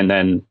dad. And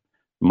then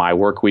my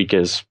work week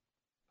is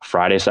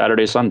Friday,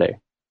 Saturday, Sunday.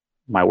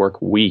 My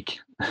work week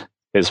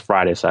is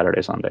Friday,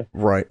 Saturday, Sunday.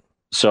 Right.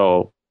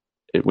 So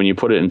when you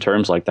put it in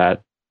terms like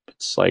that,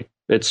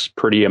 it's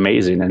pretty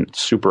amazing and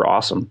super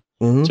awesome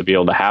to be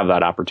able to have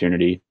that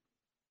opportunity.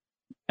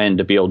 And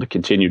to be able to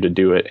continue to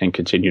do it and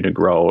continue to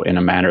grow in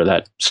a manner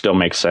that still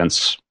makes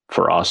sense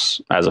for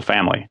us as a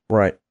family.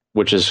 Right.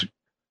 Which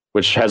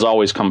has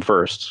always come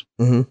first.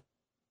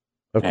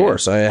 Of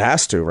course. It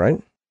has to,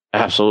 right?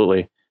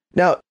 Absolutely.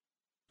 Now,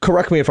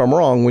 correct me if I'm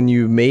wrong. When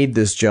you made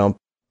this jump,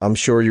 I'm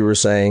sure you were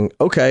saying,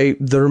 okay,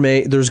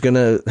 there's going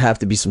to have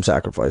to be some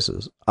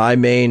sacrifices. I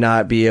may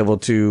not be able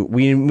to,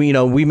 we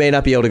may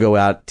not be able to go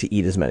out to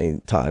eat as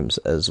many times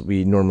as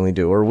we normally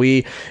do, or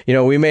we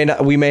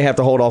may have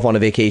to hold off on a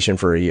vacation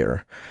for a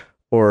year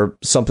or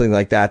something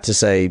like that to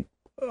say,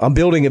 I'm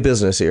building a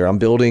business here. I'm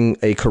building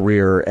a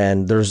career,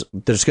 and there's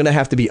going to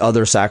have to be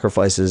other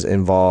sacrifices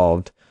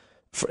involved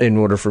in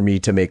order for me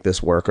to make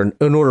this work, or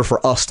in order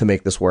for us to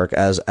make this work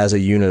as a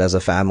unit, as a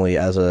family,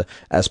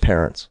 as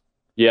parents.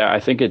 Yeah, I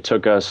think it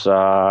took us,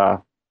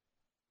 I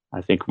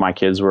think my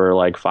kids were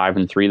like 5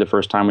 and 3 the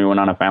first time we went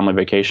on a family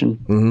vacation.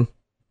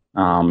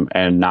 Mm-hmm.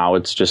 And now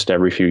it's just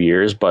every few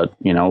years, but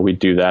we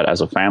do that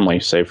as a family,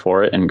 save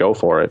for it and go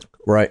for it.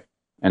 Right.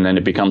 And then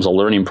it becomes a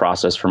learning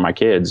process for my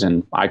kids.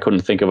 And I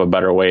couldn't think of a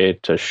better way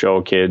to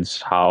show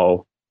kids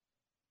how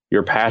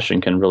your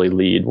passion can really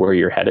lead where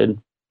you're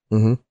headed.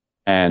 Mm-hmm.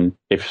 And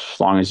as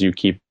long as you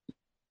keep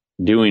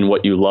doing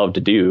what you love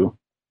to do,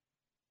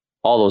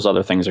 all those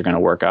other things are going to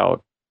work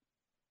out.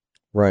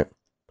 Right.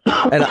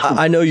 And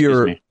I know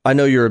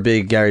you're a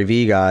big Gary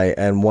Vee guy,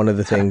 and one of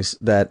the things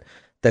that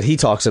he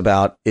talks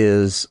about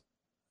is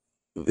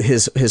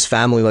his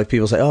family. Like,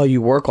 people say, "Oh,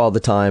 you work all the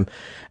time,"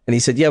 and he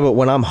said, "Yeah, but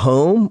when I'm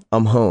home,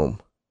 I'm home.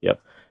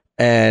 Yep.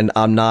 And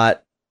I'm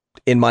not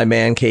in my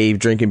man cave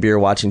drinking beer,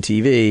 watching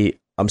TV.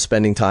 I'm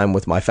spending time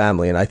with my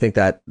family." And I think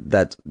that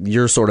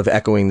you're sort of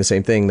echoing the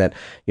same thing, that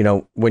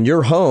when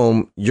you're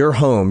home,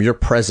 you're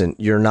present.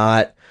 You're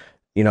not,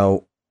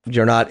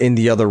 you're not in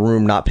the other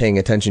room, not paying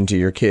attention to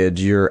your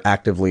kids. You're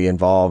actively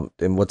involved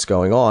in what's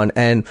going on.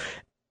 And,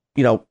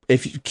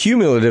 if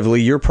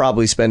cumulatively, you're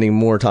probably spending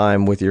more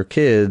time with your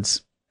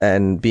kids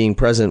and being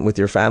present with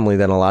your family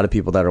than a lot of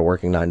people that are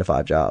working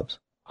 9-to-5 jobs.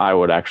 I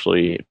would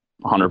actually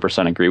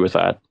 100% agree with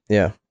that.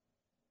 Yeah.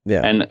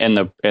 Yeah.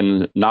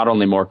 And not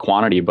only more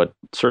quantity, but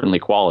certainly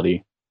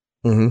quality.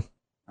 Mm-hmm.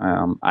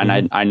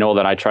 I know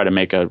that I try to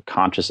make a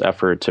conscious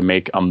effort to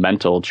make a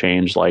mental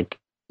change. Like,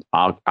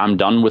 I'm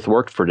done with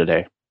work for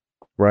today.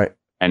 Right.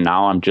 And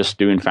now I'm just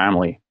doing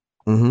family.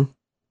 Mm-hmm.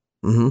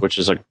 Mm-hmm. Which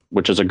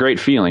is a great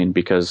feeling,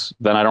 because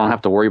then I don't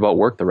have to worry about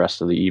work the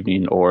rest of the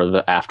evening or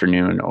the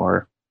afternoon,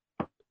 or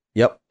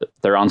yep,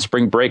 they're on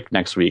spring break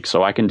next week,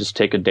 so I can just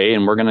take a day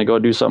and we're going to go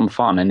do something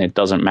fun, and it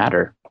doesn't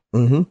matter.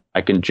 Mm-hmm.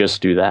 I can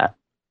just do that.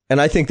 And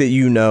I think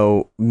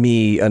that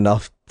me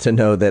enough to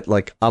know that,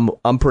 like,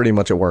 I'm pretty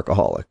much a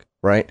workaholic,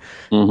 right?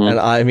 Mm-hmm.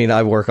 And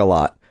I work a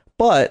lot,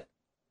 but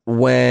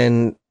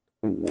when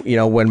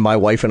my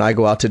wife and I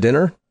go out to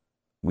dinner,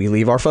 we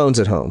leave our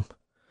phones at home.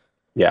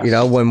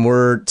 Yeah. When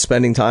we're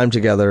spending time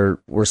together,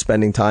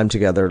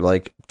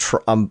 Like,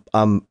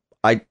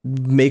 I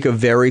make a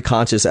very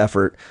conscious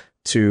effort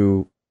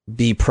to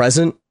be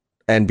present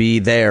and be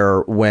there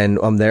when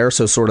I'm there.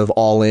 So sort of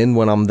all in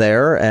when I'm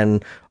there,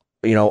 and,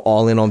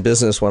 all in on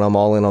business when I'm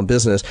all in on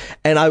business.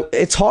 And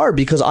it's hard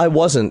because I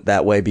wasn't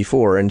that way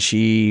before, and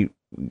she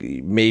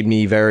made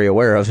me very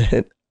aware of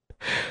it.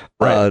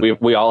 Right.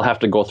 We all have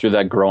to go through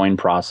that growing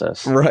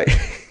process. Right.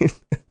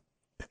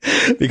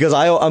 Because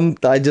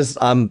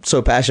I'm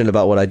so passionate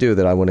about what I do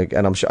that I want to,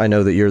 and I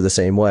know that you're the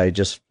same way,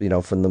 just,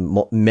 from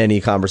the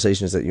many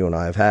conversations that you and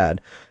I have had,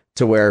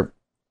 to where,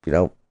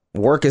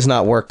 work is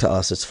not work to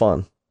us. It's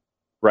fun.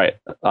 Right.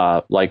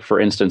 Like, for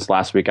instance,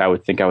 last week, I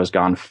would think I was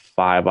gone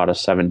 5 out of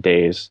 7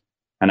 days.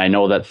 And I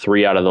know that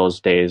 3 out of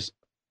those days,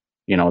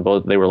 they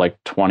were like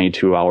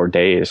 22-hour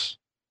days.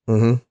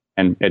 Mm-hmm.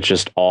 And it's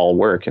just all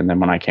work. And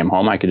then when I came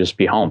home, I could just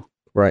be home.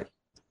 Right.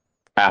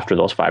 After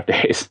those 5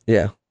 days.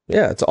 Yeah.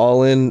 Yeah, it's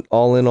all in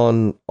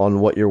on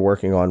what you're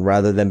working on,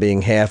 rather than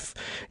being half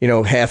in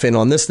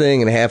on this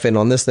thing and half in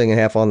on this thing and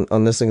half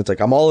on this thing. It's like,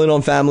 I'm all in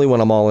on family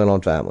when I'm all in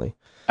on family.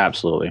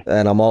 Absolutely.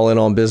 And I'm all in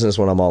on business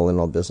when I'm all in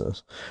on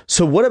business.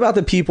 So what about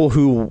the people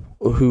who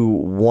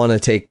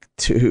want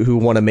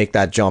to make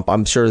that jump?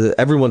 I'm sure that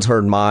everyone's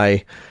heard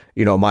my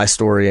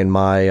story and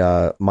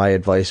my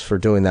advice for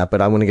doing that,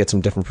 but I want to get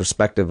some different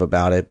perspective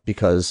about it,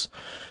 because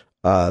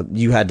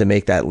you had to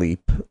make that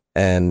leap,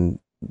 and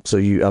so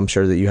I'm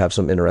sure that you have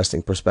some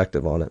interesting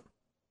perspective on it.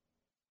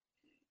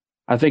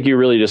 I think you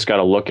really just got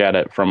to look at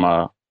it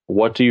from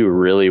what do you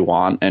really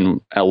want,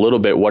 and a little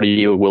bit, what are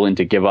you willing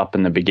to give up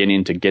in the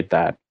beginning to get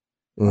that?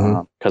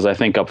 Because I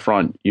think up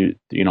front,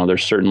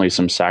 there's certainly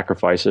some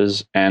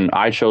sacrifices, and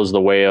I chose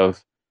the way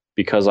of,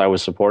 because I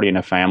was supporting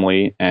a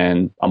family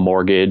and a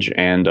mortgage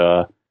and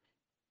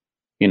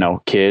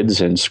kids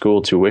and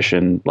school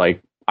tuition.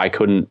 Like, I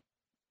couldn't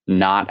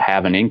not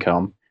have an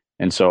income,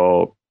 and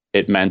so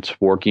it meant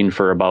working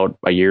for about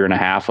a year and a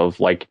half of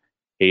like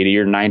 80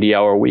 or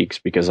 90-hour weeks,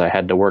 because I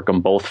had to work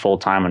them both full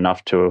time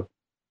enough to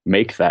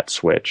make that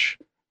switch.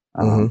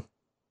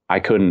 I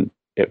couldn't.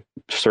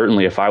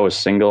 Certainly, if I was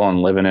single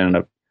and living in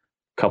a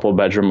couple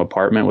bedroom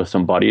apartment with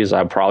some buddies,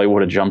 I probably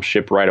would have jumped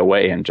ship right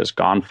away and just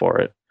gone for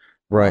it.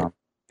 Right.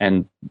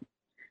 And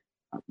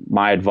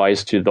my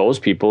advice to those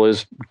people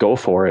is go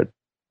for it,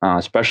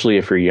 especially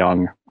if you're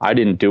young. I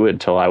didn't do it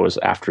until I was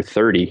after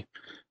 30.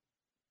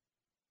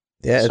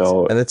 Yeah.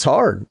 And it's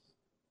hard.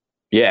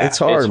 Yeah. It's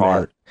hard,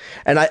 man.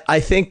 And I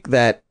think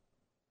that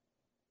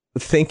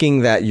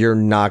thinking that you're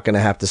not going to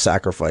have to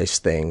sacrifice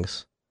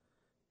things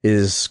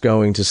is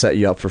going to set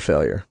you up for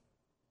failure.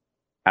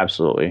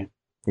 Absolutely.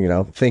 You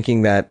know,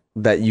 thinking that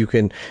you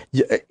can,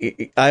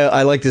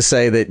 I like to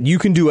say that you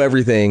can do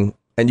everything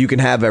and you can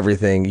have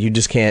everything. You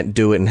just can't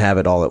do it and have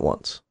it all at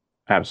once.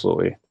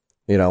 Absolutely.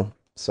 You know,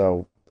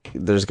 so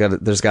there's got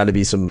to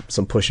be some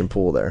push and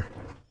pull there.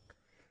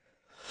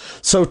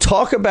 So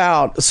talk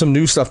about some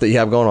new stuff that you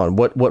have going on.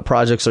 What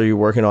projects are you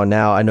working on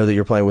now? I know that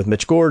you're playing with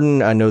Mitch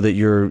Gordon. I know that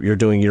you're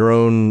doing your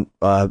own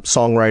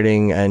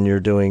songwriting and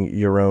you're doing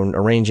your own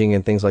arranging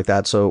and things like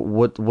that. So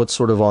what's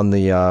sort of on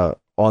the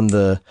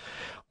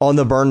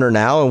burner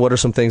now, and what are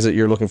some things that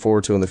you're looking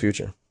forward to in the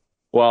future?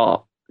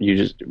 Well,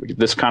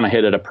 this kind of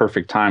hit at a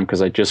perfect time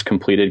because I just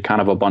completed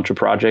kind of a bunch of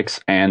projects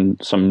and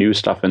some new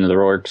stuff in the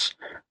works.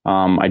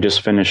 I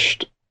just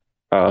finished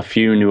a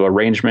few new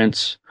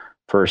arrangements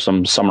for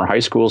some summer high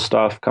school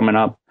stuff coming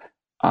up.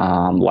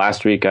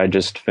 Last week, I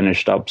just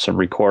finished up some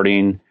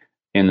recording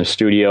in the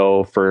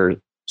studio for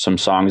some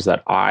songs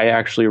that I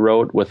actually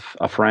wrote with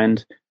a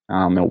friend.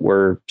 And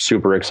we're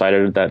super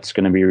excited that's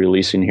going to be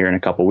releasing here in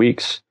a couple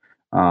weeks.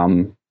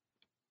 I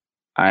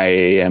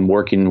am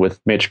working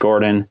with Mitch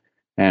Gordon,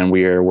 and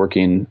we are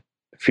working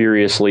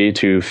furiously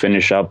to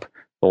finish up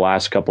the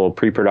last couple of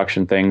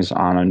pre-production things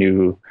on a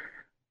new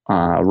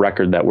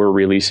record that we're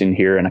releasing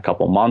here in a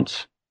couple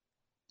months.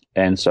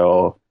 And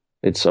so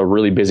it's a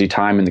really busy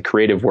time in the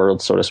creative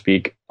world, so to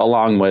speak,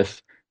 along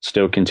with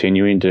still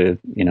continuing to,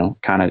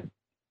 kind of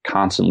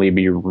constantly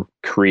be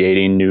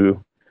creating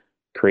new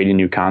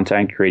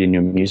content, creating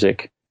new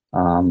music.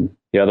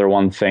 The other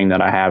one thing that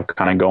I have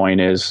kind of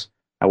going is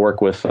I work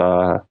with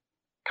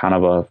kind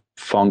of a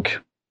funk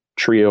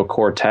trio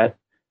quartet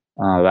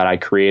that I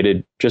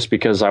created just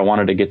because I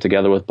wanted to get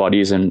together with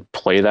buddies and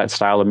play that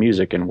style of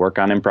music and work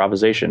on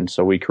improvisation.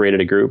 So we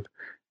created a group,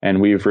 and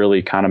we've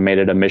really kind of made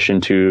it a mission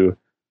to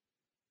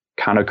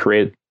kind of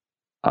create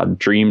a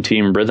dream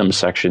team rhythm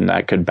section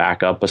that could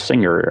back up a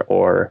singer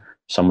or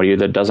somebody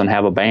that doesn't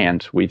have a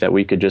band. That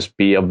we could just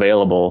be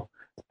available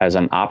as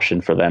an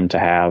option for them to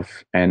have.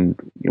 And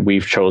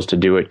we've chose to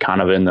do it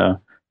kind of in the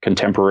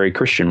contemporary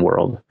Christian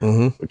world,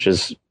 which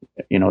is,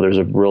 there's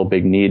a real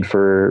big need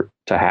to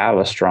have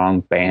a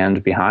strong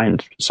band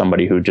behind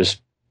somebody who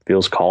just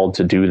feels called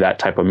to do that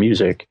type of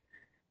music.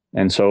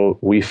 And so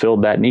we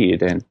filled that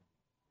need. And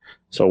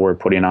so we're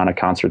putting on a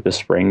concert this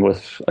spring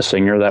with a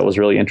singer that was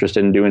really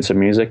interested in doing some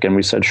music. And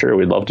we said, sure,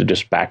 we'd love to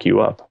just back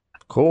you up.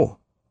 Cool.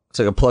 It's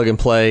like a plug and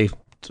play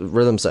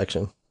rhythm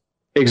section.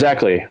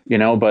 Exactly.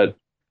 But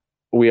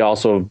we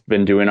also have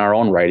been doing our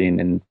own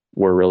writing, and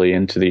we're really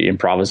into the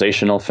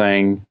improvisational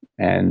thing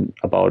and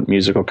about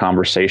musical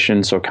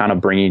conversation. So kind of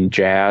bringing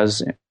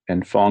jazz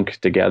and funk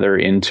together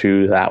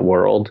into that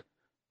world,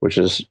 which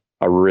is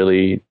a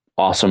really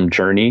awesome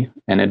journey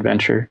and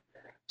adventure,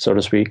 so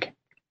to speak.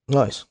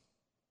 Nice.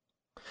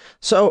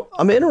 So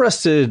I'm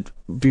interested,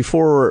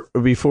 before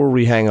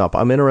we hang up,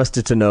 I'm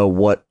interested to know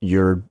what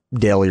your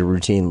daily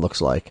routine looks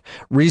like.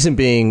 Reason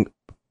being,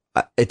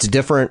 it's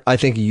different. I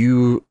think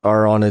you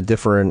are on a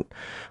different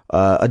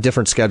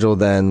schedule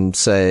than,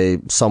 say,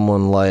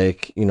 someone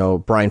like,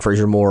 Brian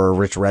Fraser Moore or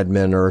Rich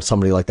Redman or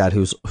somebody like that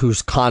who's who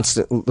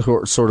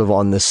are sort of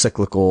on this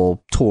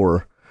cyclical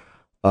tour,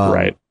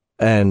 right?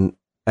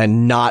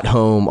 And not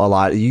home a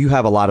lot. You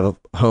have a lot of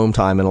home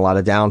time and a lot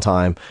of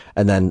downtime,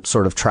 and then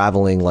sort of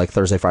traveling like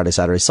Thursday, Friday,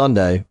 Saturday,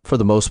 Sunday for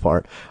the most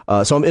part.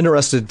 So I'm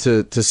interested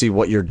to see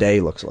what your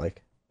day looks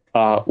like.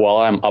 Well,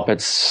 I'm up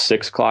at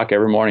 6 o'clock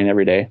every morning,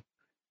 every day.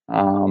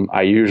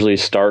 I usually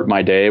start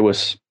my day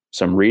with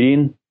some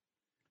reading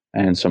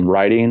and some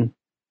writing,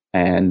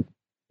 and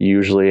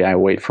usually I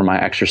wait for my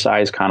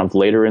exercise kind of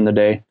later in the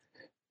day.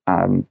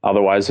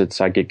 Otherwise,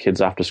 I get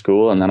kids off to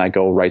school, and then I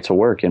go right to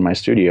work in my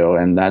studio,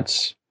 and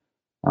that's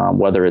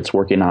whether it's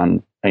working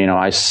on,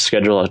 I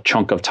schedule a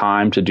chunk of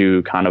time to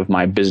do kind of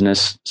my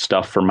business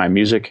stuff for my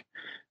music.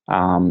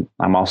 I'm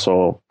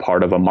also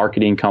part of a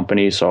marketing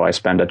company, so I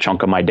spend a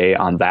chunk of my day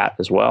on that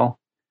as well,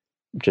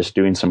 just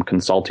doing some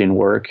consulting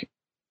work.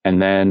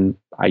 And then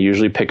I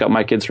usually pick up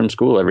my kids from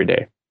school every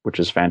day, which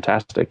is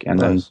fantastic. And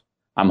then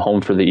I'm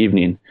home for the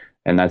evening,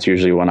 and that's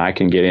usually when I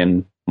can get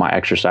in my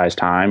exercise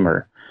time,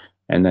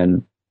 and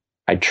then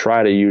I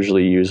try to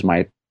usually use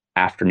my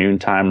afternoon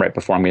time right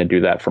before I'm going to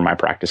do that for my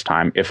practice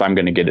time, if I'm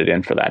going to get it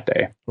in for that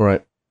day.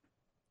 Right.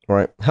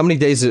 How many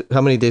days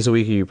a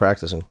week are you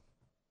practicing?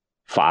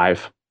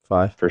 5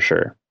 for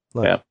sure.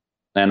 Nice. Yeah.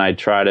 And I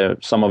try to,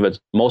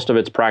 most of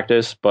it's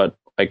practice, but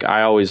like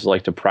I always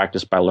like to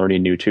practice by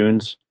learning new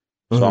tunes.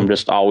 So I'm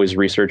just always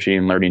researching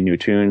and learning new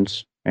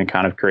tunes and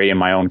kind of creating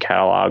my own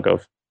catalog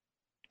of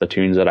the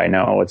tunes that I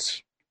know.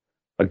 It's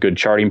a good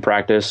charting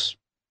practice.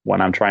 When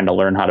I'm trying to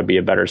learn how to be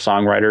a better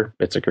songwriter,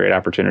 it's a great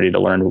opportunity to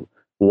learn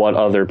what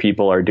other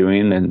people are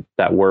doing and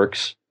that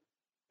works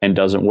and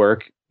doesn't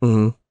work,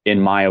 in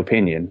my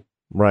opinion.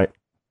 Right.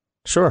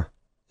 Sure.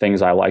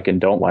 Things I like and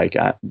don't like.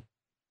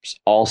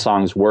 all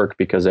songs work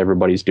because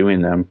everybody's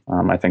doing them.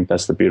 I think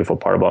that's the beautiful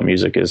part about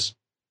music is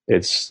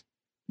it's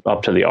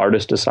up to the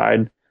artist to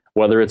decide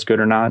whether it's good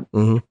or not.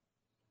 Mm-hmm.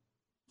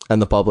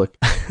 And the public.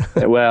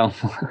 Well,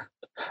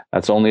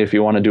 that's only if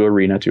you want to do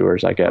arena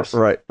tours, I guess.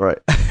 Right.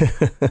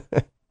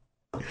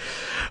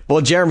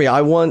 Well, Jeremy,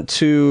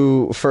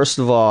 first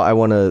of all, I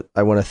want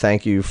to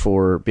thank you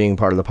for being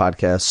part of the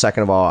podcast.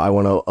 Second of all, I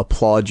want to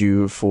applaud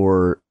you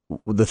for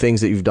the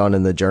things that you've done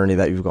and the journey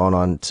that you've gone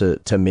on to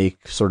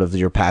make sort of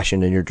your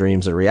passion and your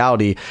dreams a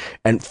reality.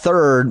 And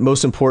third,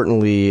 most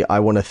importantly, I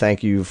want to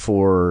thank you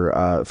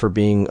for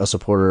being a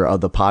supporter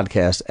of the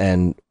podcast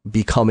and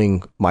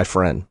becoming my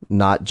friend,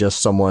 not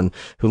just someone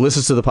who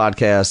listens to the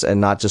podcast and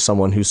not just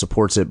someone who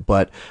supports it,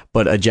 but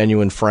a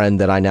genuine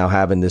friend that I now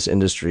have in this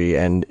industry.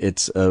 And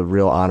it's a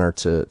real honor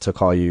to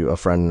call you a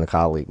friend and a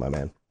colleague, my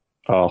man.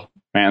 Oh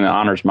man, the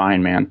honor's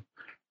mine, man.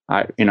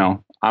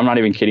 I'm not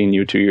even kidding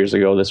you. 2 years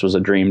ago, this was a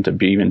dream to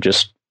be on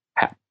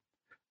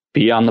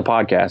the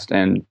podcast.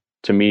 And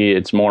to me,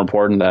 it's more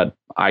important that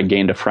I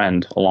gained a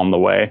friend along the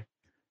way.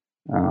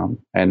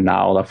 And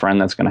now a friend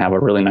that's going to have a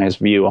really nice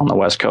view on the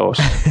West Coast.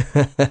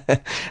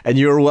 And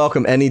you're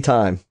welcome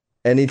anytime.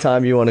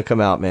 Anytime you want to come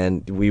out,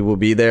 man, we will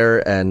be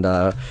there,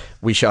 and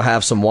we shall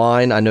have some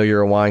wine. I know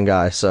you're a wine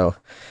guy, so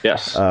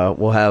yes,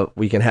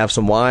 we can have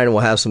some wine, we'll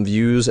have some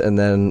views, and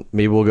then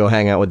maybe we'll go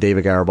hang out with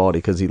David Garibaldi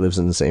because he lives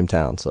in the same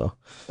town. So,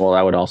 well,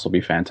 that would also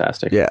be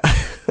fantastic. Yeah.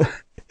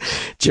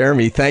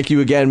 Jeremy, thank you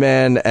again,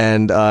 man,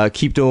 and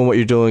keep doing what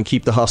you're doing.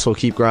 Keep the hustle,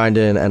 keep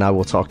grinding, and I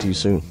will talk to you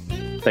soon.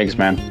 Thanks,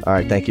 man. All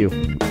right, thank you.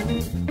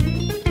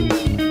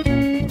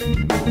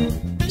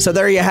 So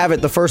there you have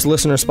it. The first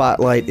listener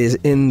spotlight is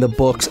in the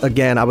books.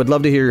 Again, I would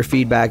love to hear your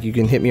feedback. You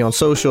can hit me on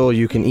social.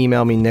 You can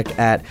email me,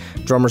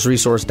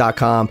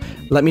 nick@drummersresource.com.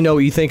 Let me know what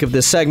you think of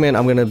this segment.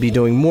 I'm going to be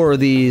doing more of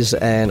these,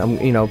 and I'm,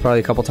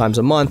 probably a couple times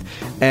a month.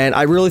 And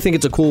I really think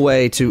it's a cool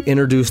way to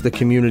introduce the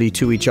community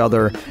to each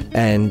other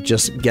and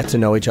just get to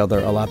know each other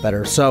a lot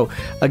better. So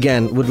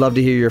again, would love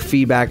to hear your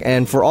feedback.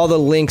 And for all the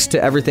links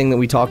to everything that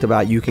we talked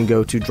about, you can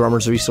go to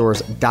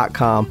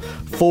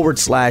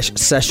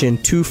drummersresource.com/session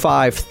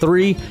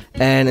 253.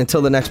 And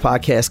until the next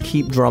podcast,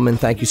 keep drumming.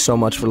 Thank you so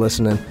much for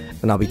listening,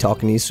 and I'll be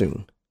talking to you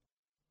soon.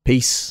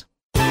 Peace.